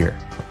spend here?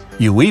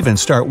 You even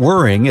start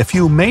worrying if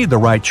you made the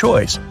right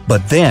choice,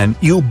 but then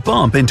you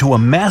bump into a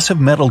massive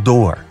metal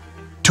door.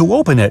 To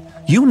open it,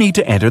 you need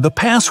to enter the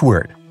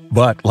password.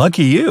 But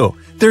lucky you,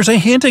 there's a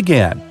hint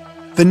again.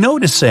 The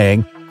note is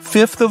saying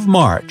 5th of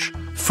March,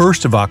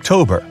 1st of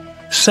October,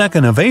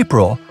 2nd of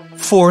April,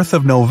 4th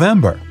of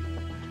November.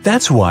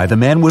 That's why the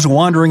man was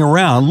wandering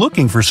around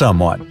looking for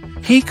someone.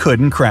 He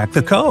couldn't crack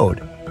the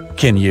code.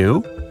 Can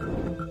you?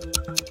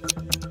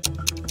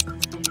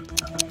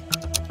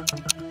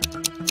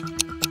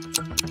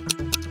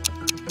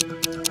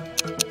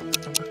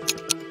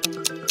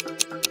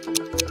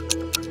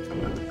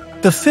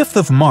 The 5th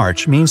of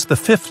March means the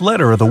 5th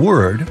letter of the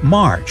word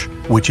March,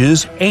 which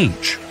is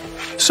H.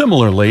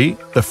 Similarly,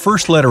 the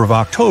first letter of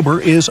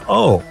October is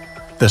O,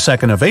 the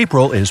 2nd of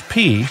April is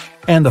P,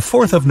 and the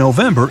 4th of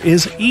November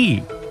is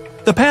E.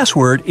 The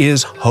password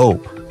is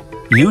HOPE.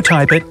 You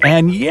type it,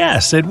 and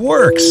yes, it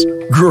works!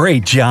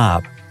 Great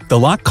job! The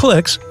lock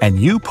clicks, and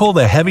you pull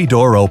the heavy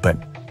door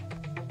open.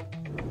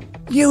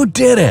 You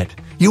did it!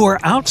 You are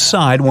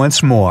outside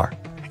once more.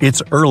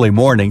 It's early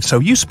morning,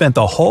 so you spent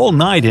the whole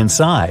night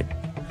inside.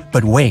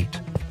 But wait,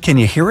 can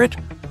you hear it?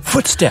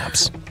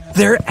 Footsteps!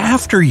 They're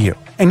after you,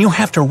 and you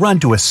have to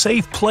run to a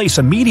safe place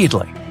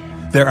immediately.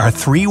 There are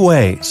 3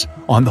 ways.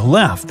 On the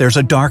left, there's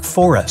a dark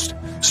forest.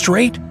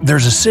 Straight,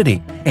 there's a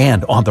city.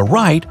 And on the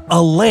right,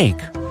 a lake.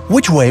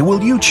 Which way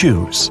will you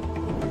choose?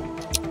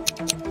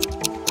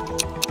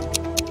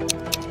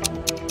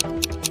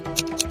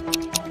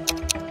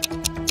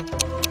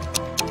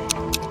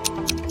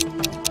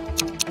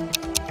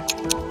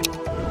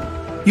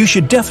 You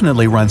should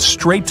definitely run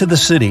straight to the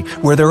city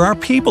where there are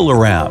people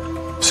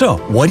around. So,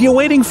 what are you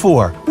waiting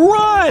for?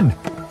 Run!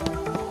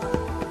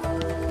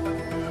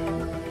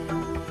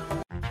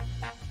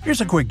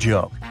 Here's a quick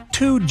joke.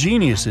 Two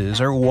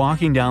geniuses are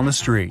walking down the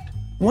street.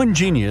 One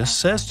genius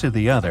says to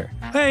the other,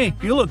 "Hey,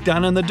 you look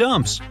down in the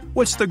dumps.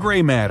 What's the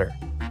gray matter?"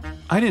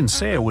 I didn't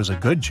say it was a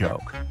good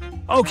joke.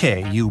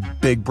 Okay, you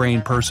big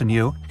brain person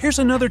you, here's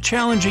another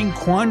challenging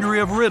quandary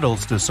of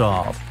riddles to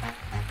solve.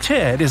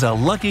 Ted is a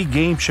lucky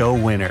game show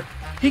winner.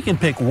 He can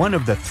pick one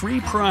of the 3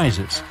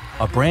 prizes: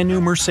 a brand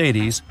new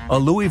Mercedes, a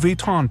Louis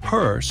Vuitton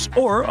purse,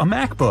 or a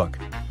MacBook.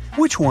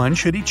 Which one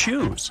should he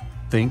choose?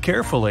 Think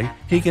carefully,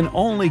 he can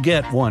only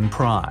get one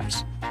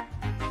prize.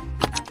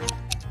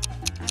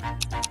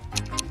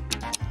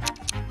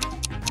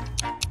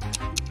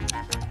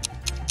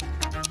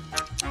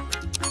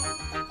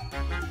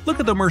 Look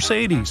at the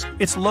Mercedes.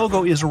 Its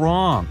logo is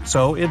wrong,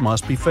 so it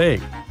must be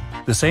fake.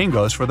 The same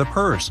goes for the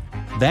purse.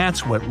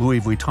 That's what Louis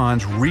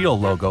Vuitton's real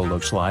logo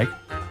looks like.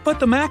 But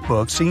the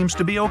MacBook seems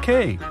to be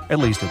okay, at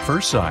least at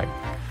first sight.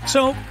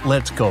 So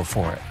let's go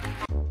for it.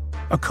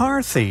 A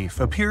car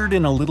thief appeared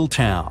in a little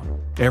town.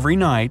 Every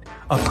night,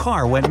 a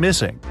car went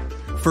missing.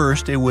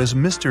 First, it was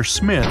Mr.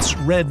 Smith's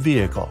red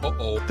vehicle.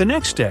 The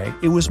next day,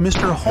 it was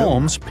Mr.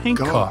 Holmes' pink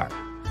car.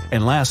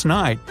 And last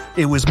night,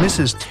 it was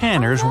Mrs.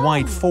 Tanner's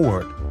white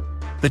Ford.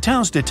 The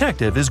town's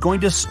detective is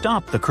going to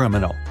stop the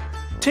criminal.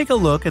 Take a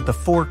look at the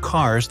 4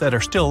 cars that are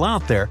still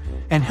out there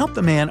and help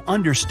the man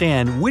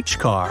understand which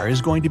car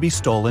is going to be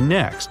stolen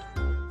next.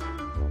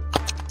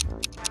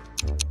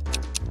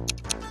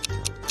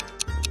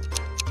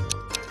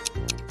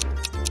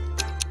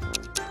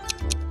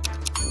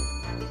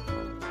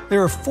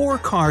 There are 4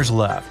 cars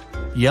left: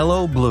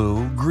 yellow,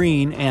 blue,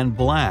 green, and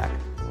black.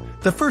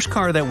 The first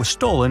car that was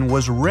stolen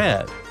was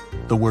red.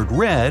 The word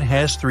red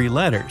has 3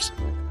 letters.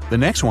 The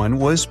next one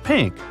was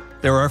pink.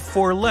 There are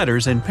 4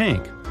 letters in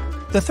pink.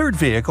 The third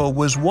vehicle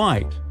was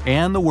white,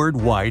 and the word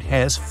white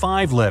has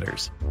 5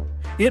 letters.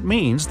 It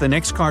means the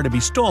next car to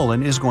be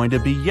stolen is going to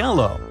be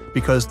yellow,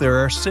 because there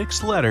are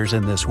 6 letters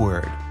in this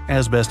word,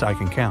 as best I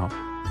can count.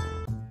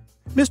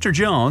 Mr.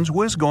 Jones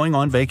was going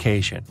on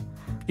vacation.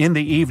 In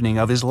the evening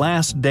of his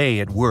last day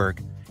at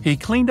work, he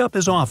cleaned up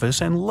his office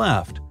and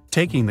left,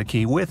 taking the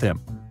key with him.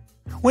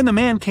 When the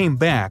man came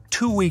back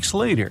 2 weeks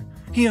later,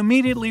 he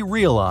immediately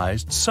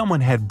realized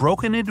someone had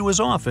broken into his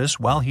office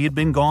while he had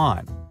been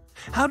gone.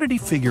 How did he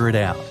figure it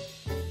out?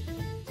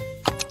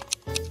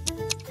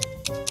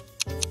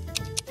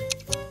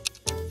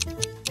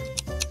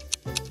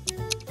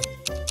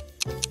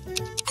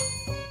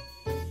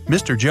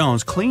 Mr.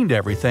 Jones cleaned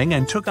everything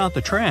and took out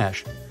the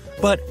trash.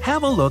 But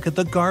have a look at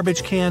the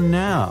garbage can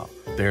now.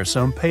 There's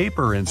some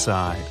paper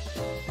inside.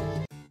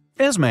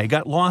 Esme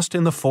got lost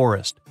in the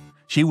forest.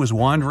 She was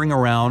wandering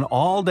around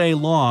all day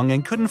long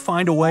and couldn't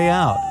find a way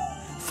out.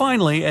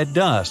 Finally, at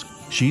dusk,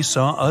 she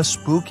saw a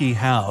spooky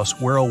house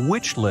where a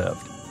witch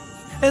lived.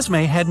 Esme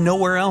had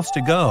nowhere else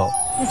to go,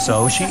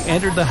 so she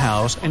entered the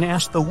house and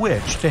asked the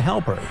witch to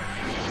help her.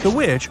 The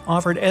witch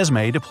offered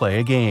Esme to play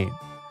a game.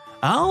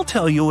 "I'll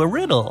tell you a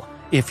riddle.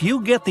 If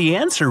you get the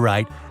answer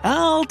right,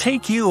 I'll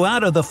take you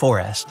out of the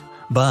forest.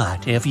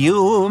 But if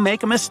you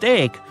make a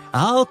mistake,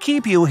 I'll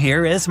keep you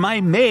here as my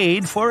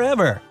maid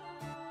forever."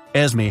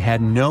 Esme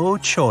had no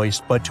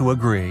choice but to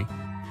agree.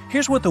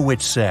 Here's what the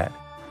witch said.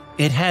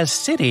 "It has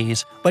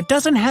cities, but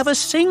doesn't have a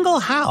single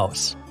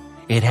house.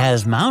 It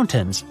has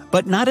mountains,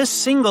 but not a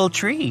single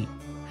tree.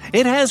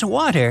 It has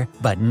water,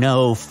 but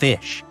no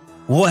fish.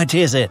 What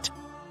is it?"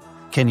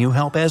 Can you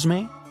help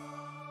Esme?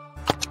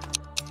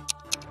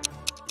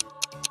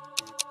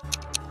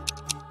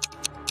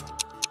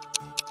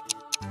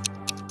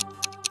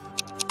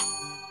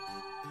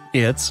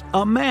 It's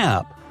a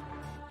map.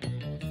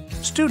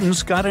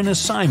 Students got an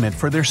assignment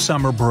for their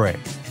summer break.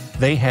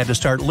 They had to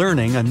start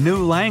learning a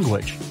new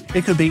language.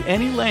 It could be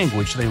any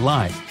language they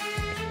liked.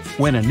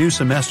 When a new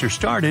semester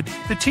started,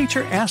 the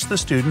teacher asked the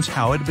students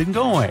how it had been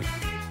going.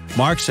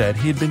 Mark said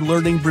he had been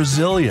learning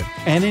Brazilian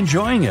and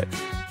enjoying it.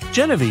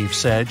 Genevieve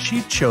said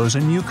she'd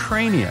chosen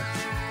Ukrainian.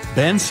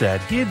 Ben said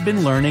he had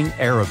been learning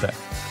Arabic.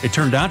 It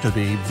turned out to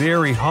be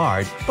very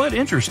hard, but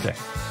interesting.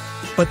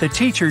 But the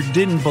teacher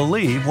didn't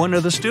believe one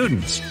of the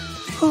students.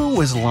 Who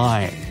was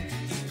lying?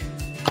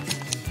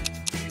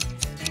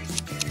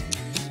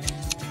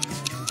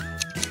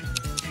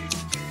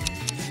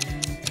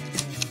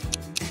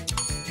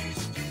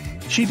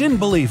 She didn't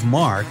believe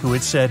Mark, who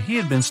had said he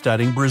had been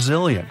studying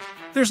Brazilian.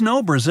 There's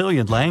no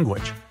Brazilian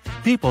language.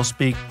 People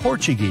speak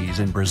Portuguese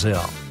in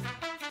Brazil.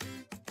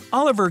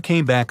 Oliver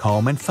came back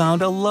home and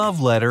found a love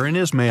letter in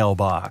his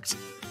mailbox.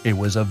 It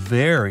was a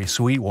very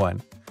sweet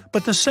one,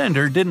 but the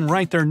sender didn't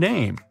write their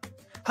name.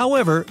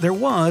 However, there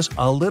was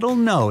a little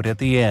note at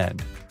the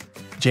end.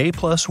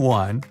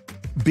 J+1,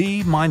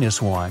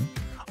 B-1,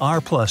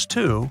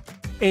 R+2,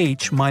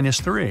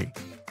 H-3.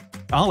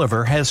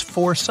 Oliver has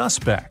 4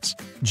 suspects: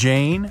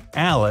 Jane,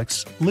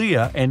 Alex,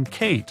 Leah, and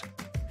Kate.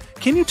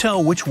 Can you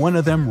tell which one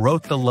of them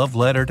wrote the love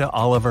letter to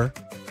Oliver?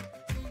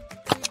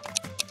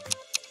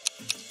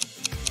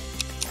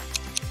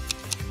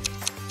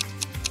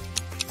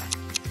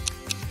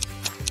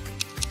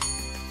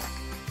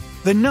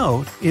 The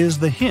note is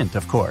the hint,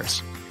 of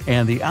course,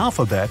 and the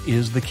alphabet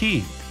is the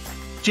key.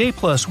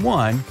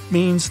 J+1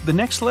 means the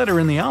next letter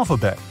in the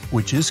alphabet,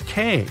 which is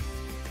K.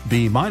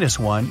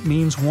 B-1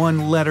 means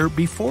one letter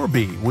before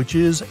B, which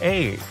is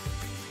A.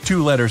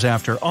 2 letters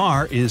after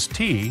R is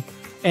T,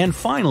 and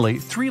finally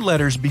 3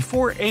 letters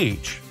before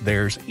H,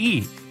 there's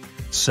E.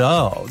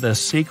 So, the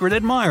secret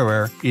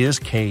admirer is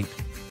Kate.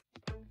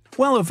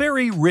 Well, a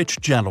very rich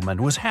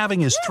gentleman was having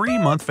his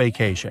 3-month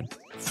vacation.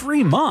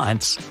 3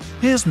 months?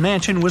 His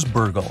mansion was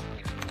burgled.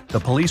 The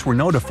police were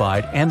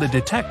notified and the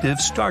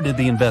detectives started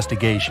the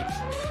investigation.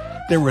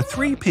 There were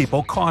 3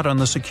 people caught on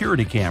the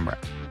security camera.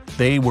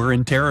 They were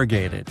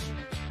interrogated.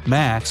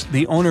 Max,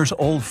 the owner's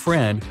old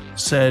friend,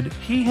 said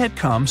he had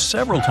come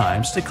several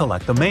times to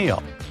collect the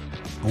mail.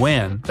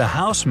 Gwen, the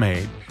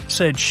housemaid,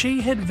 said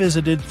she had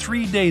visited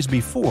 3 days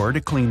before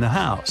to clean the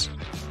house.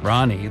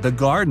 Ronnie, the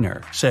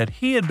gardener, said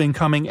he had been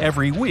coming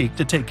every week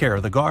to take care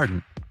of the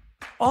garden.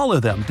 All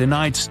of them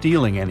denied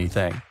stealing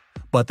anything,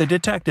 but the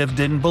detective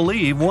didn't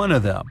believe one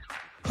of them.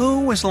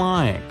 Who was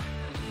lying?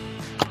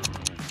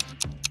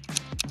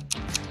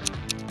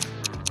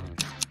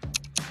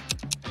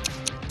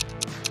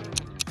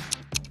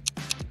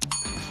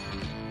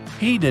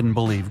 He didn't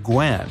believe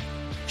Gwen.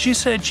 She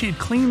said she'd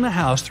cleaned the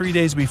house 3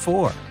 days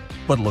before.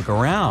 But look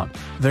around.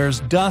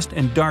 There's dust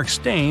and dark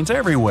stains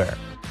everywhere.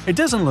 It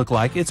doesn't look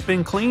like it's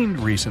been cleaned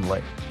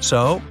recently.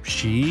 So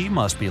she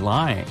must be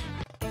lying.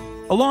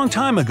 A long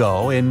time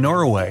ago in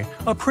Norway,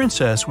 a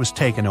princess was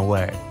taken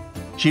away.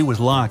 She was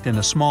locked in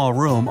a small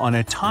room on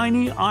a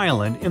tiny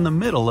island in the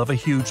middle of a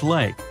huge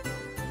lake.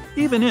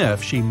 Even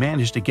if she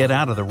managed to get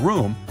out of the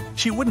room,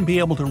 she wouldn't be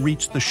able to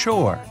reach the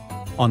shore.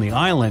 On the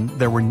island,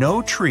 there were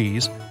no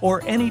trees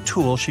or any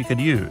tools she could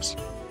use.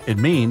 It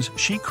means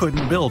she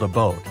couldn't build a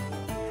boat.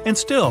 And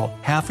still,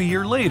 half a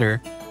year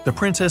later, the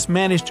princess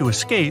managed to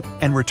escape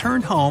and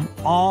returned home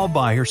all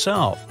by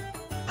herself.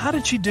 How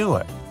did she do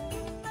it?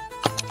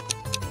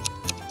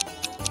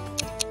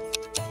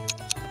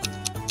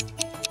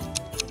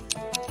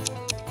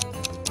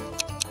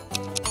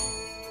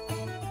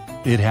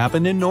 It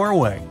happened in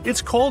Norway.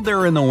 It's cold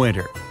there in the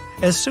winter.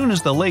 As soon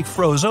as the lake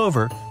froze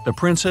over, the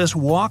princess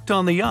walked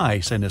on the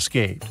ice and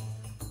escaped.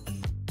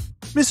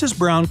 Mrs.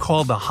 Brown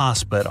called the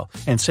hospital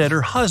and said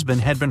her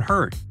husband had been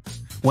hurt.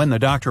 When the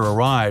doctor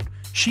arrived,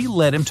 she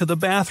led him to the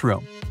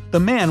bathroom. The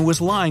man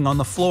was lying on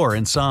the floor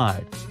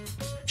inside.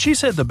 She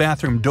said the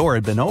bathroom door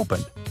had been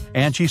opened,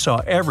 and she saw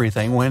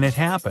everything when it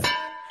happened.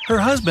 Her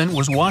husband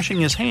was washing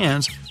his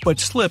hands but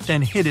slipped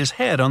and hit his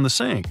head on the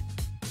sink.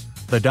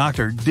 The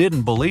doctor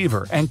didn't believe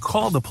her and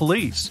called the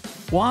police.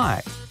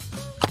 Why?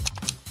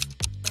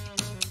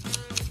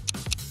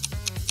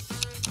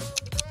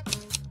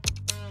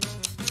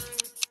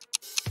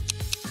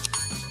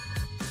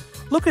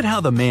 Look at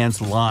how the man's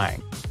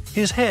lying.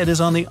 His head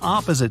is on the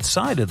opposite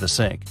side of the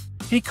sink.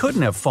 He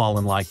couldn't have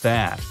fallen like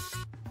that.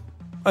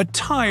 A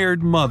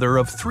tired mother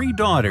of 3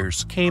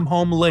 daughters came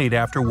home late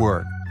after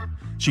work.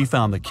 She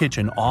found the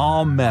kitchen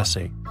all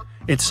messy.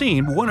 It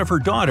seemed one of her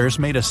daughters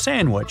made a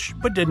sandwich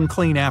but didn't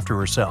clean after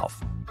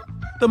herself.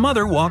 The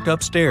mother walked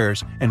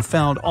upstairs and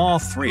found all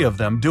 3 of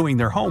them doing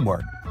their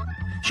homework.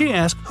 She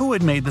asked who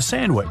had made the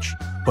sandwich,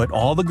 but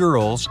all the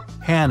girls,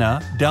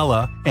 Hannah,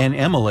 Della, and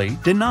Emily,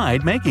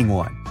 denied making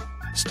one.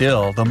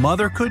 Still, the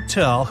mother could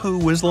tell who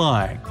was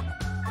lying.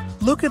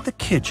 Look at the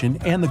kitchen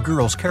and the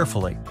girls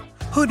carefully.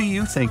 Who do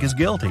you think is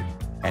guilty?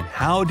 And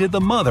how did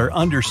the mother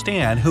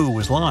understand who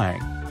was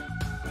lying?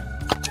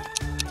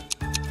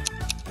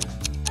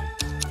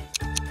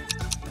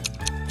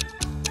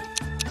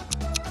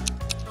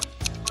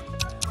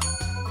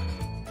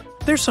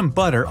 There's some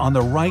butter on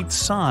the right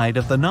side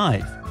of the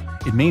knife.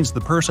 It means the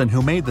person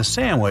who made the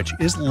sandwich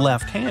is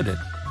left-handed.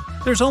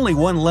 There's only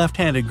one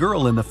left-handed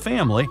girl in the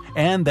family,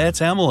 and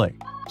that's Emily.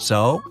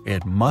 So,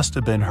 it must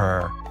have been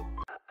her.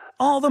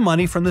 All the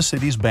money from the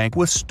city's bank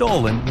was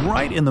stolen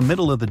right in the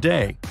middle of the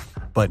day,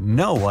 but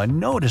no one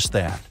noticed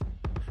that.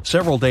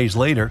 Several days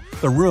later,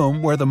 the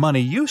room where the money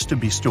used to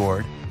be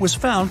stored was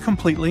found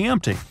completely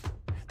empty.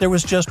 There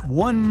was just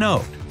one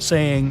note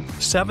saying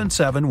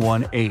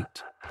 7718.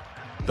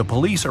 The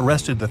police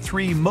arrested the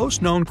 3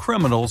 most known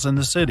criminals in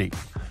the city,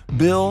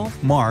 Bill,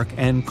 Mark,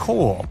 and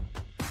Cole.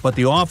 But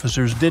the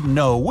officers didn't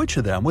know which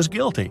of them was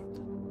guilty.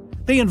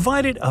 They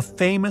invited a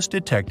famous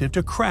detective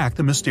to crack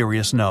the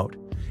mysterious note,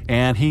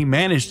 and he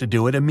managed to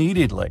do it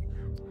immediately.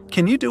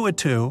 Can you do it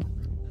too?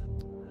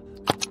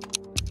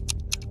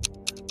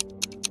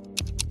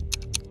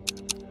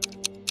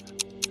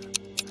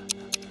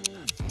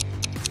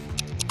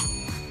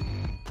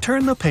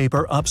 Turn the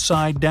paper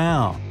upside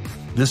down.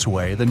 This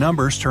way, the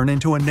numbers turn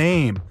into a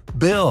name,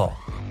 Bill.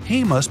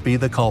 He must be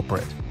the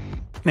culprit.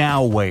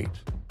 Now wait.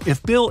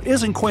 If Bill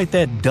isn't quite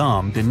that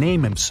dumb to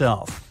name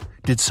himself,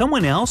 did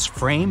someone else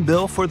frame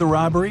Bill for the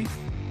robbery?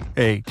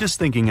 Hey, just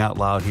thinking out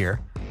loud here.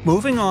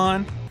 Moving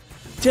on.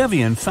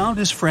 Devian found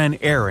his friend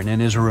Aaron in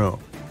his room.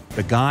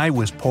 The guy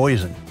was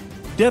poisoned.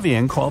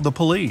 Devian called the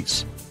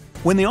police.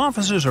 When the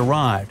officers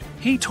arrived,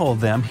 he told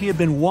them he had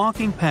been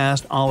walking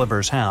past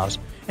Oliver's house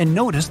and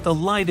noticed the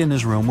light in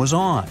his room was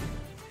on.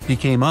 He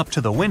came up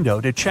to the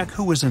window to check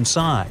who was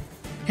inside,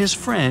 his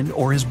friend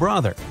or his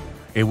brother.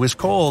 It was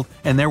cold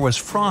and there was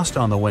frost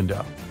on the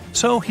window,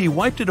 so he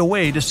wiped it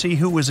away to see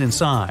who was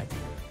inside.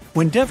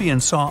 When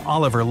Devian saw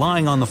Oliver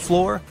lying on the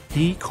floor,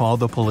 he called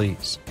the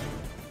police.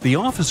 The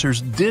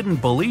officers didn't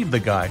believe the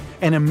guy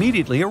and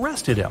immediately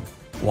arrested him.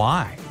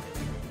 Why?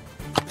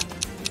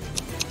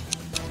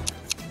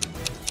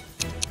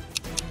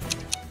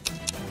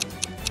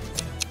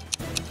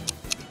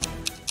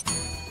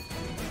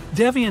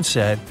 Devian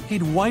said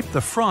he'd wiped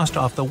the frost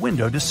off the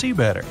window to see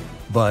better,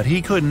 but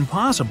he couldn't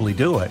possibly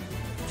do it.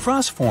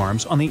 Frost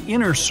forms on the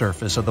inner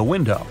surface of the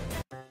window.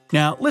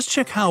 Now, let's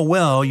check how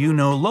well you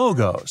know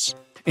logos.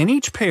 In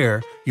each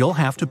pair, you'll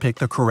have to pick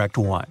the correct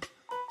one.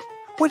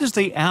 What does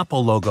the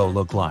Apple logo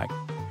look like?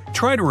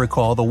 Try to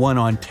recall the one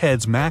on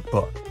Ted's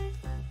MacBook.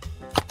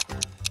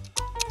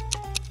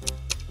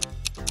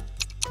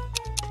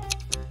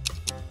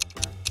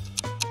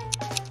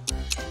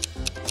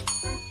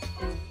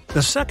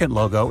 The second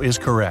logo is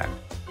correct.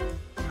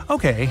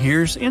 Okay,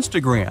 here's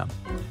Instagram.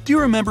 Do you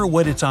remember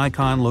what its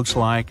icon looks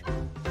like?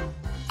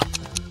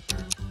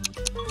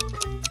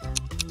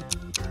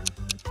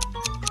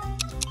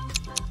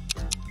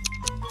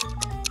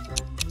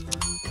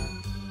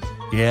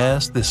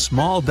 Yes, this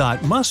small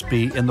dot must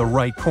be in the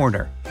right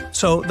corner,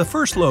 so the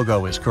first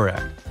logo is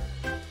correct.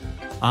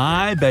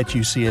 I bet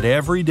you see it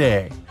every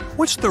day.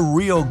 What's the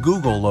real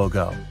Google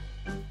logo?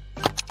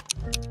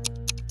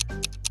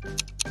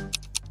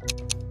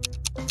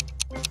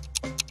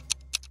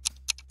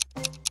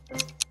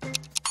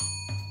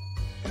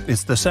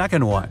 It's the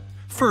second one.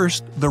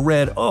 First the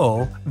red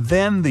O,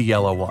 then the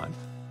yellow one.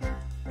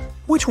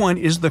 Which one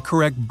is the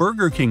correct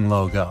Burger King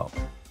logo?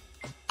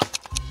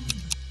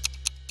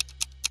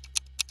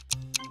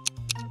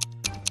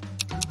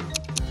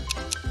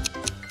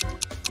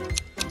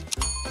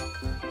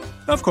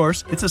 Of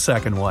course, it's the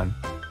second one.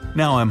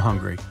 Now I'm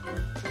hungry.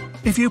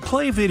 If you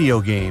play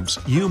video games,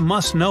 you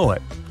must know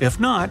it. If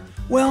not,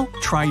 well,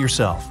 try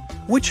yourself.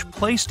 Which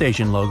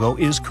PlayStation logo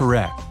is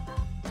correct?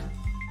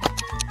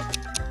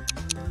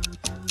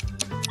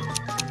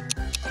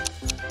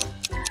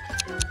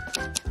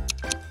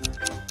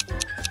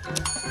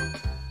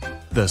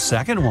 The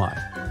second one.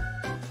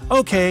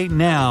 Okay,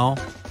 now,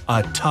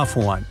 a tough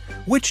one.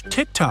 Which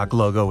TikTok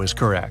logo is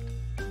correct?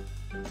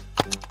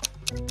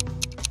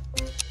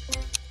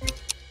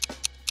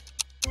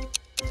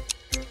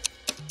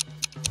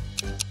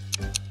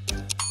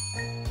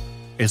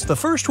 It's the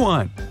first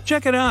one.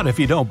 Check it out if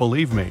you don't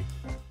believe me.